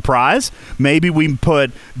double up the prize? Maybe we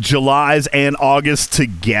put July's and August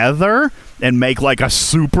together and make like a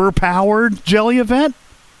super-powered jelly event?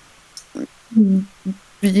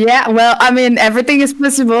 Yeah, well, I mean, everything is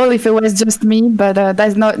possible if it was just me, but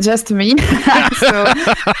that's not just me. So,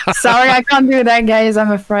 sorry, I can't do that, guys,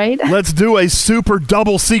 I'm afraid. Let's do a super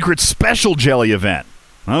double secret special jelly event.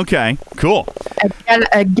 Okay, cool.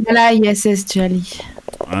 A Gala ISS jelly.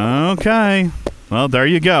 Okay. Well, there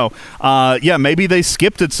you go. Yeah, maybe they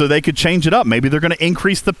skipped it so they could change it up. Maybe they're going to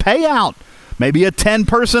increase the payout. Maybe a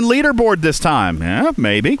 10-person leaderboard this time. Yeah,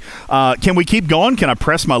 maybe. Can we keep going? Can I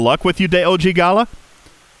press my luck with you, OG Gala?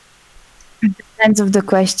 Depends of the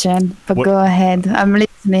question, but go ahead. I'm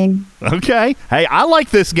listening. Okay. Hey, I like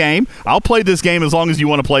this game. I'll play this game as long as you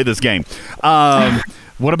want to play this game.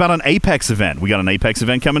 What about an Apex event? We got an Apex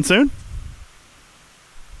event coming soon?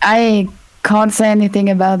 I can't say anything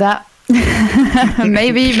about that.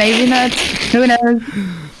 Maybe not. Who knows?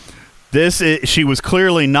 She was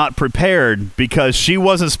clearly not prepared because she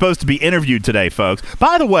wasn't supposed to be interviewed today, folks.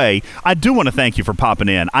 By the way, I do want to thank you for popping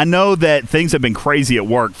in. I know that things have been crazy at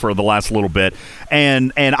work for the last little bit,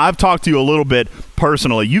 and I've talked to you a little bit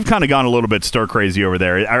personally. You've kind of gone a little bit stir crazy over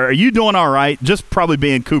there. Are you doing all right? Just probably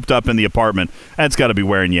being cooped up in the apartment. That's got to be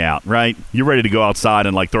wearing you out, right? You're ready to go outside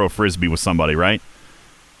and like throw a frisbee with somebody, right?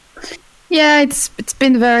 Yeah, it's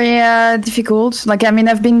been very difficult. Like, I mean,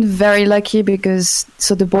 I've been very lucky because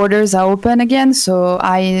the borders are open again. So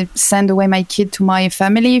I send away my kid to my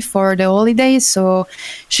family for the holidays. So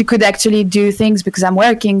she could actually do things because I'm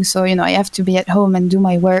working. So, I have to be at home and do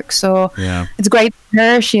my work. So It's great for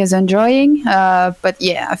her. She is enjoying. But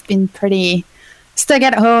yeah, I've been pretty stuck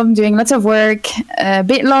at home doing lots of work, a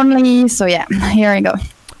bit lonely. So yeah, here I go.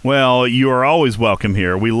 Well, you are always welcome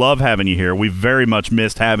here. We love having you here. We very much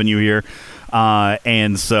missed having you here.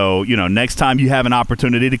 And so, next time you have an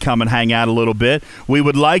opportunity to come and hang out a little bit, we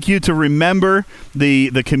would like you to remember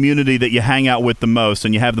the community that you hang out with the most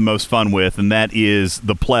and you have the most fun with, and that is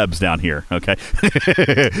the plebs down here, okay?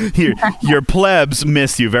 your plebs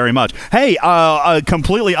miss you very much. Hey, a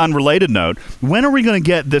completely unrelated note, when are we going to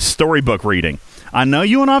get this storybook reading? I know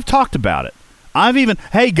you and I have talked about it.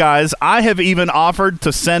 Hey guys, I have even offered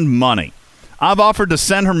to send money. I've offered to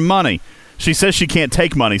send her money. She says she can't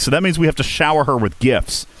take money, so that means we have to shower her with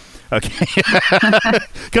gifts. Okay,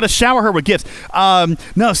 gotta shower her with gifts.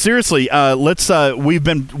 No, seriously.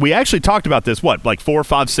 We actually talked about this. Like 4,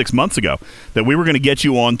 5, 6 months ago, that we were going to get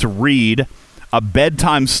you on to read a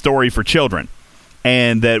bedtime story for children,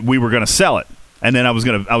 and that we were going to sell it, and then I was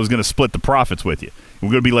gonna split the profits with you. We're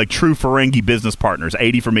going to be like true Ferengi business partners.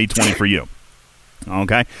 80 for me, 20 for you.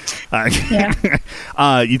 Okay.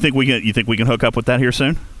 You think we can hook up with that here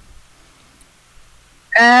soon?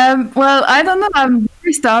 Well, I don't know. I'm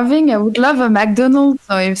very starving. I would love a McDonald's.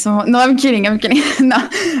 So if someone, no, I'm kidding. No.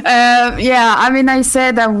 Yeah. I mean, I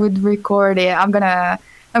said I would record it. I'm gonna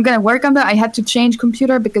work on that. I had to change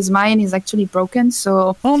computer because mine is actually broken.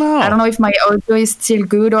 So I don't know if my audio is still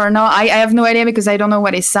good or not. I have no idea because I don't know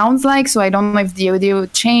what it sounds like. So I don't know if the audio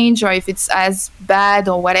changed or if it's as bad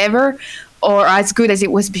or whatever, or as good as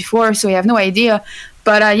it was before. So I have no idea.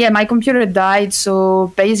 But yeah, my computer died,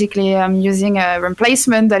 so basically I'm using a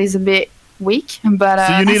replacement that is a bit weak. But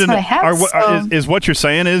so you need that's what I have, is what you're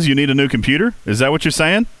saying is you need a new computer? Is that what you're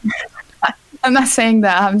saying? I'm not saying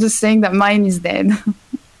that. I'm just saying that mine is dead.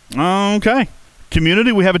 Okay,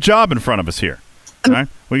 community, we have a job in front of us here. All right,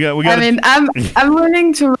 we got. I mean, I'm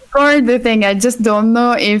willing to record the thing. I just don't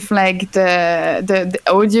know if like the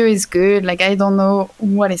audio is good. Like I don't know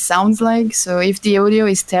what it sounds like. So if the audio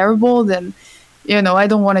is terrible, then I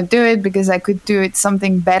don't want to do it because I could do it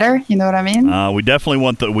something better. You know what I mean? We definitely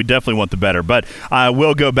want the better. But I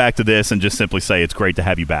will go back to this and just simply say it's great to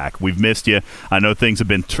have you back. We've missed you. I know things have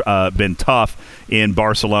been tough in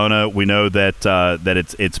Barcelona. We know that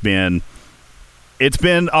it's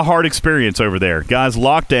been a hard experience over there, guys.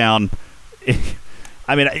 Lockdown.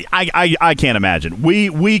 I mean, I can't imagine.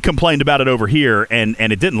 We complained about it over here, and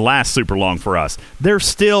it didn't last super long for us. They're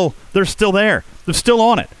still there. They're still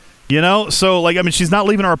on it. So like, I mean, she's not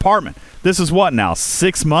leaving her apartment. This is what now,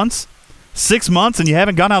 6 months? 6 months and you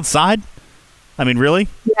haven't gone outside? I mean, really?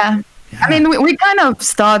 Yeah. I mean, we kind of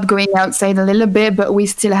start going outside a little bit, but we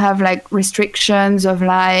still have like restrictions of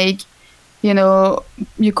like, you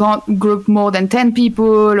can't group more than 10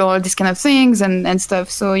 people or these kind of things and stuff.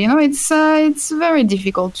 So, it's very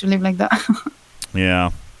difficult to live like that.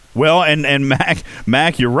 Yeah. Well, and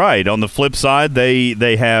Mac, you're right. On the flip side,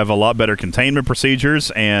 they have a lot better containment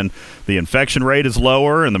procedures, and the infection rate is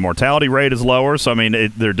lower, and the mortality rate is lower. So, I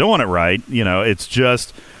mean, they're doing it right. It's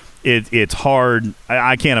just it's hard.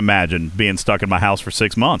 I can't imagine being stuck in my house for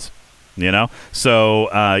 6 months. So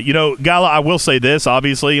Gala, I will say this,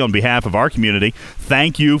 obviously, on behalf of our community,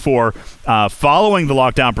 thank you for following the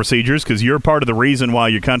lockdown procedures, because you're part of the reason why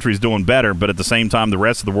your country's doing better, but at the same time the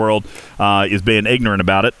rest of the world is being ignorant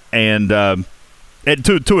about it, and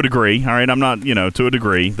to a degree. All right, I'm not, to a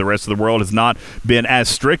degree, the rest of the world has not been as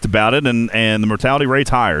strict about it, and the mortality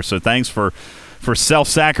rate's higher. So thanks for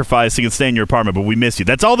self-sacrificing and staying in your apartment, but we miss you.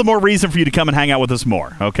 That's all the more reason for you to come and hang out with us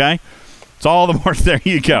more, okay? It's all the more. There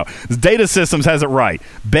you go. Data Systems has it right.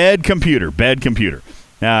 Bed computer.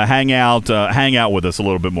 Hang out with us a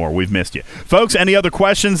little bit more. We've missed you, folks. Any other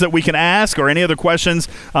questions that we can ask, or any other questions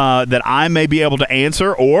that I may be able to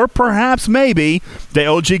answer, or perhaps maybe the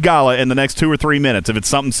OG Gala in the next 2 or 3 minutes, if it's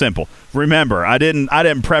something simple. Remember, I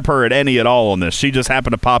didn't prep her at all on this. She just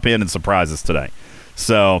happened to pop in and surprise us today.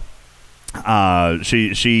 So I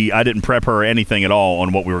didn't prep her anything at all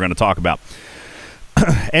on what we were going to talk about.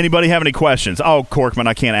 Anybody have any questions? Oh, Corkman,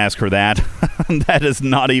 I can't ask her that. That's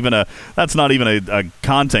not even a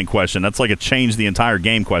content question. That's like a change the entire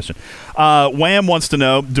game question. Wham wants to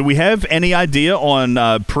know, do we have any idea on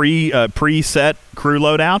preset crew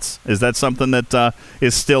loadouts? Is that something that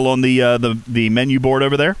is still on the menu board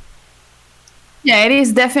over there? Yeah, it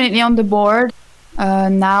is definitely on the board.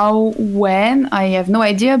 Now when, I have no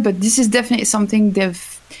idea, but this is definitely something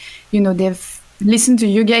they've listened to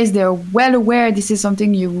you guys. They're well aware this is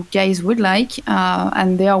something you guys would like,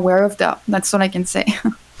 and they are aware of that. That's all I can say.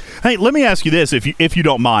 Hey, let me ask you this, if you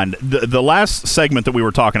don't mind. The last segment that we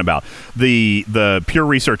were talking about, the Pure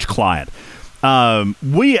Research client,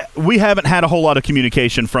 we haven't had a whole lot of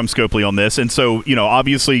communication from Scopely on this, and so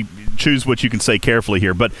obviously choose what you can say carefully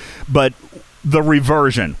here. But the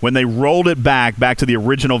reversion, when they rolled it back to the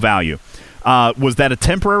original value, was that a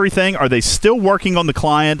temporary thing? Are they still working on the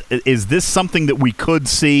client? Is this something that we could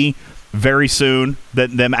see very soon,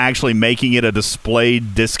 that them actually making it a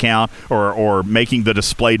displayed discount, or making the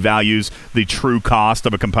displayed values the true cost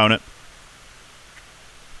of a component?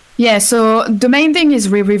 Yeah, so the main thing is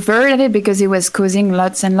we reverted it because it was causing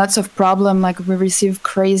lots and lots of problem. Like we received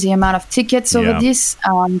crazy amount of tickets over this.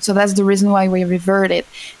 So that's the reason why we reverted it.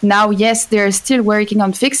 Now, yes, they're still working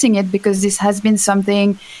on fixing it because this has been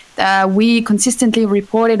something we consistently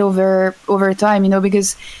reported over time,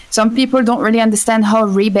 because some people don't really understand how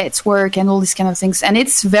rebates work and all these kind of things. And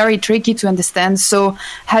it's very tricky to understand. So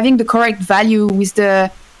having the correct value with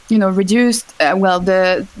the reduced,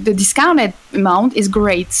 the discounted amount is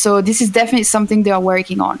great. So this is definitely something they are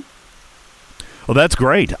working on. Well, that's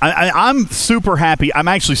great. I'm super happy. I'm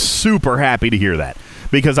actually super happy to hear that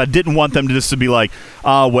because I didn't want them to be like,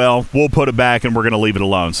 we'll put it back and we're going to leave it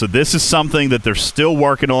alone. So this is something that they're still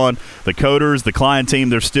working on. The coders, the client team,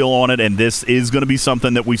 they're still on it, and this is going to be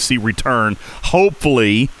something that we see return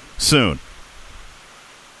hopefully soon.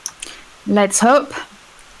 Let's hope.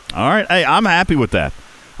 All right. Hey, I'm happy with that.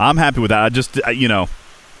 I just,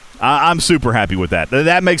 I'm super happy with that.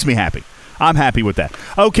 That makes me happy. I'm happy with that.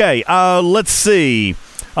 Okay, let's see.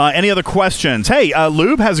 Any other questions? Hey,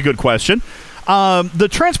 Lube has a good question. The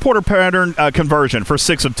transporter pattern conversion for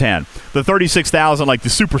 6 of 10, the 36,000, like the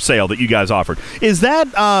super sale that you guys offered, is that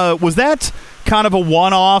was that kind of a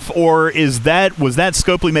one-off, or was that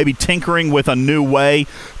Scopely maybe tinkering with a new way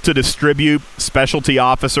to distribute specialty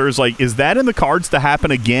officers? Like, is that in the cards to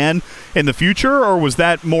happen again in the future, or was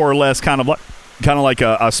that more or less kind of like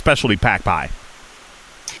a specialty pack buy?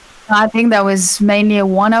 I think that was mainly a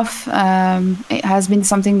one-off. It has been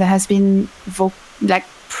something that has been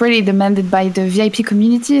pretty demanded by the VIP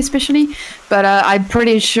community, especially. But I'm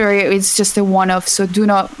pretty sure it's just a one-off. So do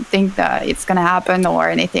not think that it's going to happen or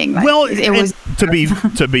anything. Well, it was to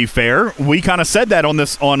be fair, we kind of said that on a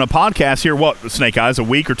podcast here. Snake Eyes, a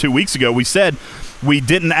week or 2 weeks ago, we said we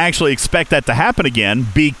didn't actually expect that to happen again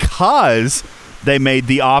because they made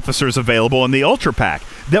the officers available in the Ultra Pack.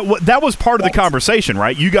 That was part of the conversation,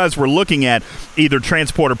 right? You guys were looking at either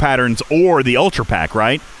transporter patterns or the Ultra Pack,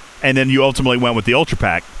 right? And then you ultimately went with the Ultra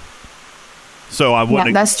Pack. So I wouldn't.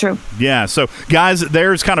 Yeah, that's true. Yeah. So guys,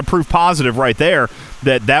 there's kind of proof positive right there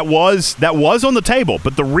that was on the table.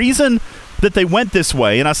 But the reason that they went this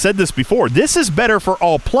way, and I said this before, this is better for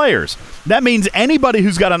all players. That means anybody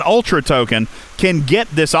who's got an Ultra token can get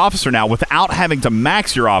this officer now without having to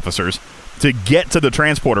max your officers to get to the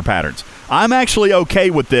transporter patterns. I'm actually okay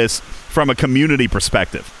with this from a community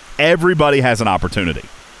perspective. Everybody has an opportunity.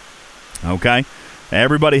 Okay?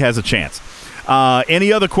 Everybody has a chance.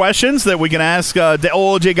 Any other questions that we can ask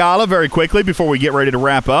Ology Gala very quickly before we get ready to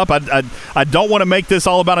wrap up? I don't want to make this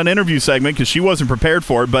all about an interview segment because she wasn't prepared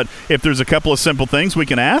for it, but if there's a couple of simple things we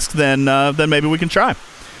can ask, then maybe we can try.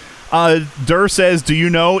 Durr says, do you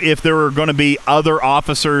know if there are going to be other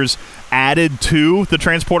officers added to the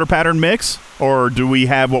transporter pattern mix, or do we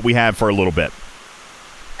have what we have for a little bit?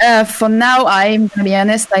 For now, I'm going to be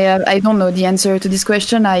honest, I don't know the answer to this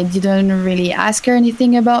question. I didn't really ask her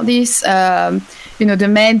anything about this. The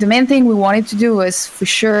main thing we wanted to do was for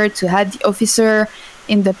sure to have the officer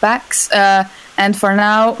in the packs. And for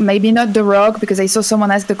now, maybe not the Rogue, because I saw someone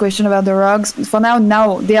ask the question about the Rogues. For now,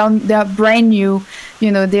 they are brand new. We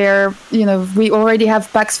already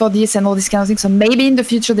have packs for this and all these kind of things. So maybe in the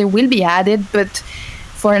future they will be added. But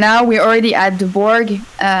for now, we already add the Borg.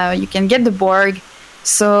 You can get the Borg.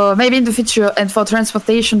 So maybe in the future. And for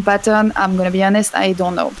transportation pattern, I'm going to be honest, I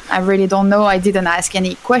don't know. I really don't know. I didn't ask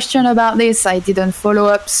any question about this. I didn't follow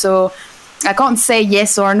up. So I can't say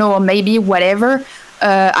yes or no or maybe whatever.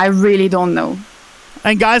 I really don't know.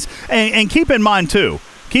 And guys, and keep in mind too,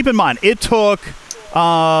 it took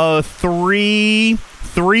 3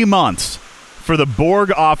 months for the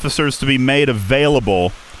Borg officers to be made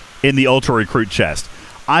available in the Ultra Recruit chest.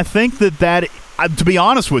 I think that to be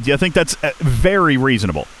honest with you, I think that's very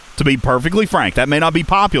reasonable. To be perfectly frank, that may not be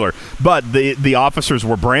popular, but the officers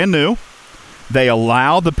were brand new. They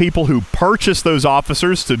allow the people who purchase those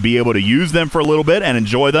officers to be able to use them for a little bit and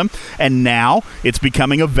enjoy them. And now it's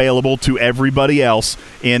becoming available to everybody else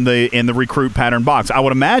in the recruit pattern box. I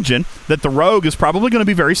would imagine that the Rogue is probably going to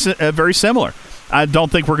be very similar. I don't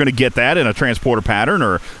think we're going to get that in a transporter pattern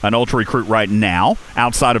or an Ultra Recruit right now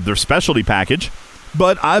outside of their specialty package.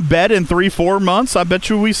 But I bet in 3-4 months, I bet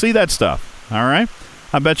you we see that stuff. All right?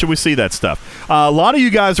 I bet you we see that stuff. A lot of you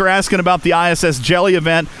guys are asking about the ISS Jelly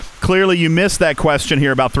event. Clearly, you missed that question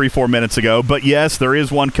here about 3-4 minutes ago. But yes, there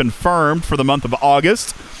is one confirmed for the month of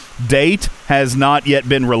August. Date has not yet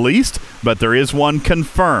been released, but there is one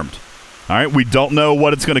confirmed. All right, we don't know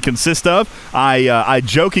what it's going to consist of. I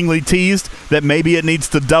jokingly teased that maybe it needs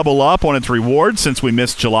to double up on its rewards since we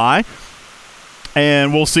missed July.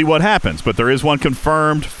 And we'll see what happens. But there is one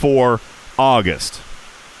confirmed for August.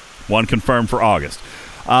 One confirmed for August.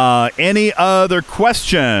 Any other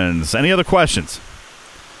questions? Any other questions?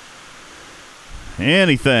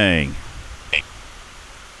 Anything?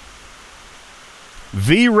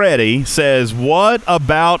 V Ready says, what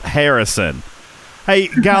about Harrison? Hey,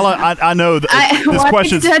 Gala, I know this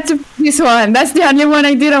question. This one. That's the only one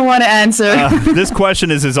I didn't want to answer. This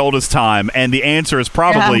question is as old as time, and the answer is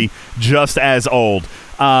probably just as old.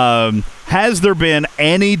 Has there been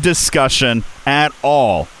any discussion at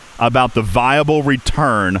all about the viable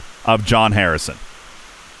return of John Harrison?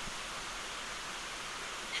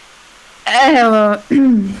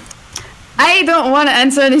 I don't want to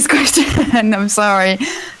answer this question. I'm sorry.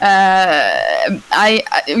 I'm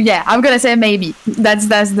gonna say maybe. That's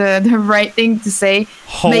the right thing to say.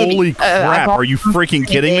 Holy crap! Are you freaking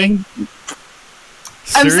kidding me?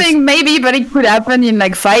 I'm saying maybe, but it could happen in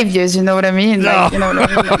like 5 years. You know what I mean? Like, you know what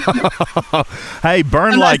I mean? Hey,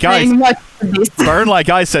 Burn Like Ice. Burn Like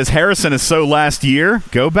Ice says Harrison is so last year.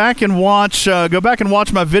 Go back and watch.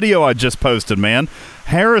 My video I just posted, man.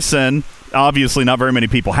 Harrison. Obviously, not very many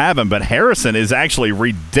people have him, but Harrison is actually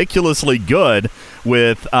ridiculously good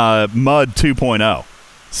with Mud 2.0.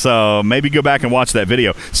 So maybe go back and watch that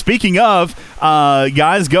video. Speaking of,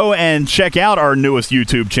 guys, go and check out our newest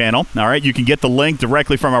YouTube channel. All right, you can get the link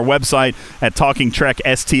directly from our website at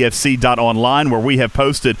talkingtrekstfc.online, where we have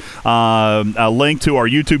posted a link to our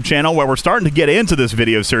YouTube channel where we're starting to get into this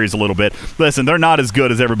video series a little bit. Listen, they're not as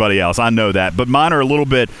good as everybody else. I know that, but mine are a little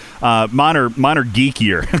bit mine are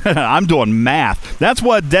geekier. I'm doing math. That's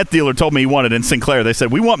what Death Dealer told me he wanted in Sinclair. They said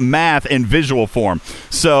we want math in visual form.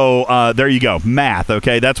 So there you go, math.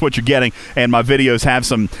 Okay. That's what you're getting, and my videos have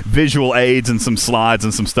some visual aids and some slides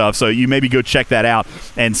and some stuff, so you maybe go check that out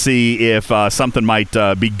and see if something might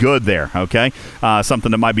be good there, okay?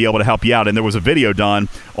 Something that might be able to help you out. And there was a video done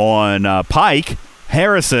on Pike,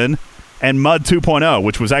 Harrison, and Mud 2.0,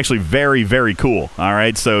 which was actually very, very cool, all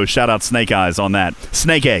right? So shout out Snake Eyes on that.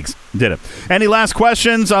 Snake Eggs did it. Any last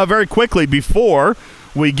questions very quickly before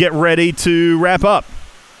we get ready to wrap up?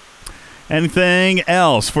 Anything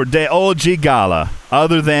else for De Oggi Gala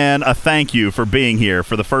other than a thank you for being here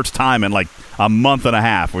for the first time in like a month and a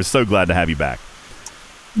half? We're so glad to have you back.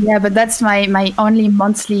 Yeah, but that's my only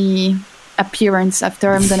monthly appearance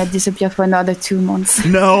after I'm going to disappear for another 2 months.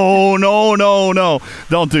 No.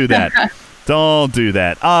 Don't do that. Don't do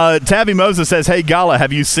that. Tabby Moses says, hey, Gala,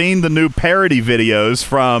 have you seen the new parody videos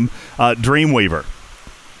from Dreamweaver?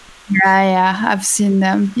 Yeah, I've seen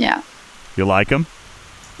them, yeah. You like them?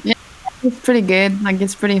 It's pretty good. Like,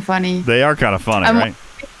 it's pretty funny. They are kind of funny, right?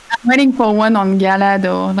 I'm waiting for one on Gala,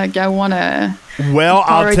 though. Like, I want to... Well,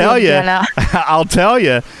 I'll tell you.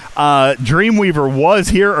 Dreamweaver was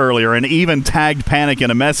here earlier and even tagged Panic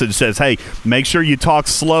in a message. Says, hey, make sure you talk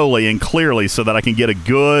slowly and clearly so that I can get a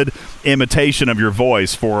good imitation of your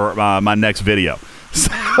voice for my next video.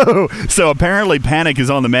 So apparently Panic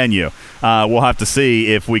is on the menu. We'll have to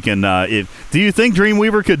see if we can... do you think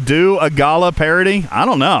Dreamweaver could do a Gala parody? I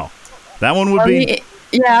don't know. That one would be...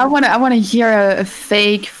 Yeah, I want to hear a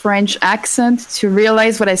fake French accent to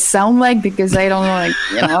realize what I sound like, because I don't know, like,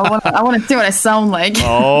 you know, I want to see what I sound like.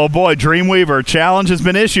 Oh, boy, Dreamweaver, challenge has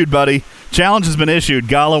been issued, buddy. Challenge has been issued.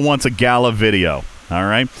 Gala wants a Gala video. All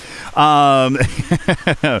right.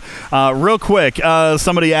 Real quick,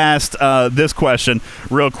 somebody asked this question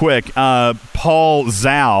real quick. Paul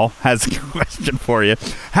Zhao has a question for you.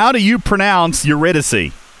 How do you pronounce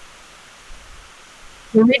Eurydice?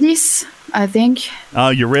 Eurydice, I think.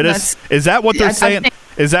 Eurydice? Is that what they're saying?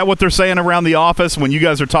 Is that what they're saying around the office when you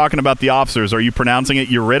guys are talking about the officers? Are you pronouncing it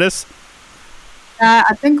Eurydice?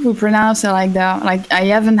 I think we pronounce it like that. Like, I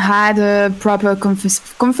haven't had a proper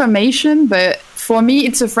confirmation, but for me,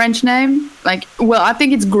 it's a French name. Like, well, I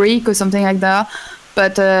think it's Greek or something like that.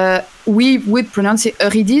 But we would pronounce it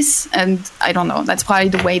Eurydice, and I don't know. That's probably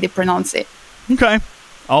the way they pronounce it. Okay.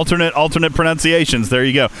 Alternate pronunciations. There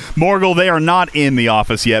you go. Morgul, they are not in the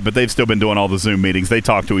office yet, but they've still been doing all the Zoom meetings. They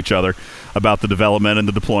talk to each other about the development and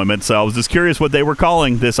the deployment. So I was just curious what they were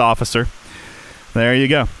calling this officer. There you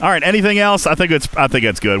go. All right. Anything else? I think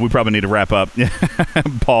it's good. We probably need to wrap up.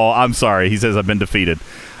 Paul, I'm sorry. He says I've been defeated.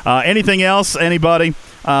 Anything else? Anybody?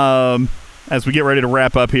 As we get ready to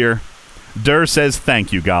wrap up here, Durr says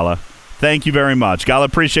thank you, Gala. Thank you very much. Gala,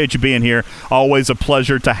 appreciate you being here. Always a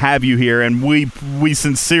pleasure to have you here, and we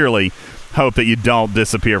sincerely hope that you don't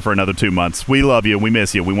disappear for another 2 months. We love you. We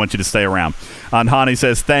miss you. We want you to stay around. Hani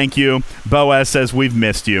says thank you. Boaz says we've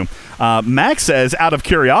missed you. Max says, out of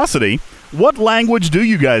curiosity, what language do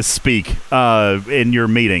you guys speak in your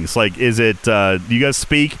meetings? Like, is it, do you guys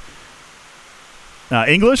speak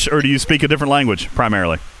English, or do you speak a different language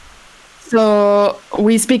primarily? So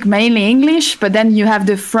we speak mainly English, but then you have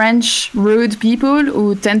the French rude people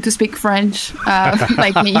who tend to speak French,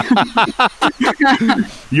 like me.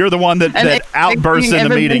 You're the one that outbursts in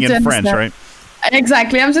the meeting in French, right?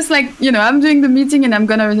 Exactly. I'm just like, I'm doing the meeting and I'm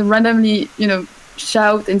going to randomly,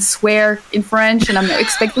 shout and swear in French, and I'm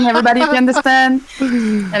expecting everybody to understand.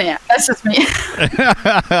 And yeah, that's just me.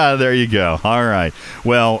 There you go. All right.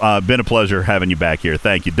 Well, been a pleasure having you back here.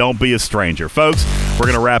 Thank you. Don't be a stranger. Folks, we're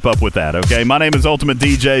going to wrap up with that, okay? My name is Ultimate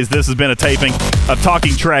DJs. This has been a taping of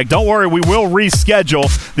Talking Trek. Don't worry, we will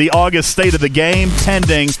reschedule the August State of the Game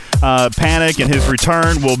pending Panic and his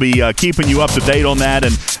return. We'll be keeping you up to date on that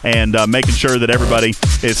and making sure that everybody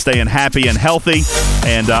is staying happy and healthy,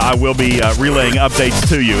 and I will be relaying updates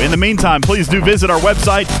to you. In the meantime, please do visit our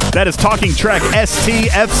website. That is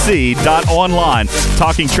TalkingTrekSTFC.online.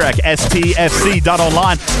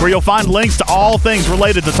 TalkingTrekSTFC.online, where you'll find links to all things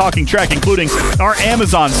related to Talking Trek, including our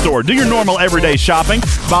Amazon store. Do your normal everyday shopping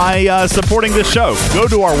by supporting this show. Go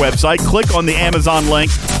to our website, click on the Amazon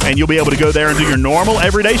link, and you'll be able to go there and do your normal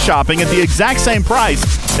everyday shopping at the exact same price,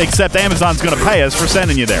 except Amazon's going to pay us for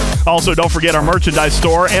sending you there. Also, don't forget our merchandise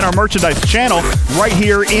store and our merchandise channel right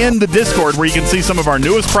here in the Discord, where you can see some of our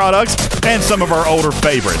newest products and some of our older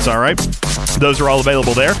favorites, all right? Those are all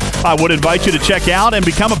available there. I would invite you to check out and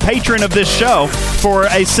become a patron of this show for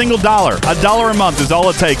a single dollar. $1 a month is all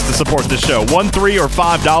it takes to support this show. $1, $3, or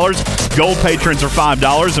 $5. Gold patrons are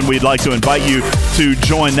 $5, and we'd like to invite you to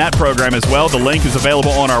join that program as well. The link is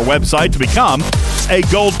available on our website to become a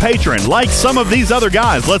gold patron. Like some of these other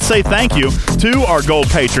guys, let's say thank you to our gold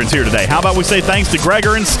patrons here today. How about we say thanks to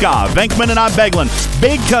Gregor and Ska, Venkman and I Beglin,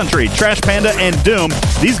 Big Country, Trash Panda, and Doom.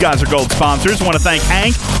 These guys are gold sponsors. I want to thank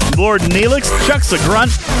Hank, Lord Neelix, Chuck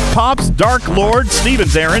Sagrunt, Pops, Dark Lord,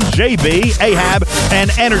 Stevens Aaron, JB, Ahab,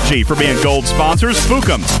 and Energy for being gold sponsors.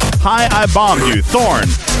 Spookum, Hi, I Bombed You, Thorn,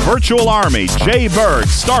 Virtual Army, Jay Berg,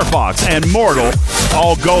 Star Fox, and Mortal,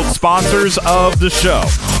 all gold sponsors of the show.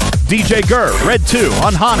 DJ Gurr, Red 2,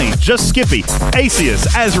 Unhani, Just Skippy, Acius,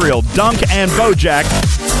 Azrael, Dunk, and Bojack.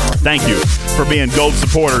 Thank you for being gold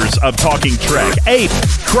supporters of Talking Trek. Ape,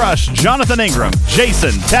 Crush, Jonathan Ingram,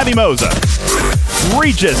 Jason, Tabby Moza,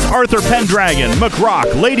 Regis, Arthur Pendragon,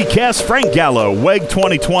 McRock, Lady Cass, Frank Gallo, WEG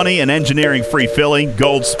 2020, and Engineering Free Philly,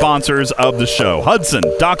 gold sponsors of the show. Hudson,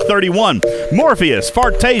 Doc 31, Morpheus,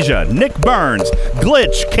 Fartasia, Nick Burns,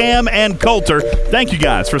 Glitch, Cam, and Coulter. Thank you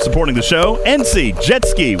guys for supporting the show. NC,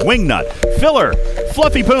 Jetski, Wingnut, Filler,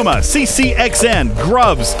 Fluffy Puma, CCXN,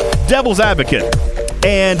 Grubs, Devil's Advocate,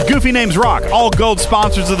 and Goofy Names Rock, all gold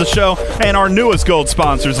sponsors of the show, and our newest gold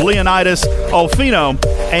sponsors, Leonidas, Olfino,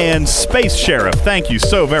 and Space Sheriff. Thank you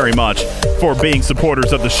so very much for being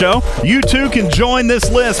supporters of the show. You too can join this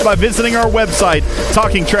list by visiting our website,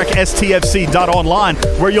 TalkingTrekSTFC.online,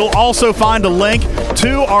 where you'll also find a link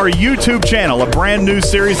to our YouTube channel, a brand new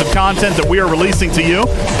series of content that we are releasing to you,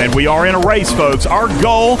 and we are in a race, folks. Our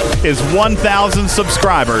goal is 1,000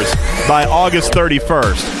 subscribers by August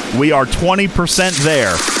 31st. We are 20%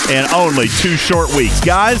 there in only 2 short weeks.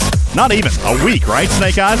 Guys, not even a week, right,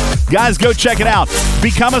 Snake Eyes? Guys, go check it out.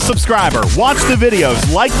 Become a subscriber. Watch the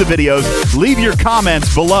videos. Like the videos. Leave your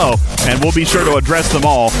comments below, and we'll be sure to address them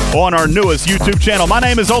all on our newest YouTube channel. My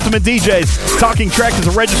name is Ultimate DJs. Talking Trek is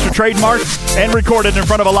a registered trademark and recorded in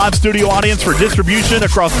front of a live studio audience for distribution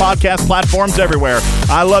across podcast platforms everywhere.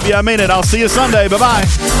 I love you. I mean it. I'll see you Sunday. Bye-bye.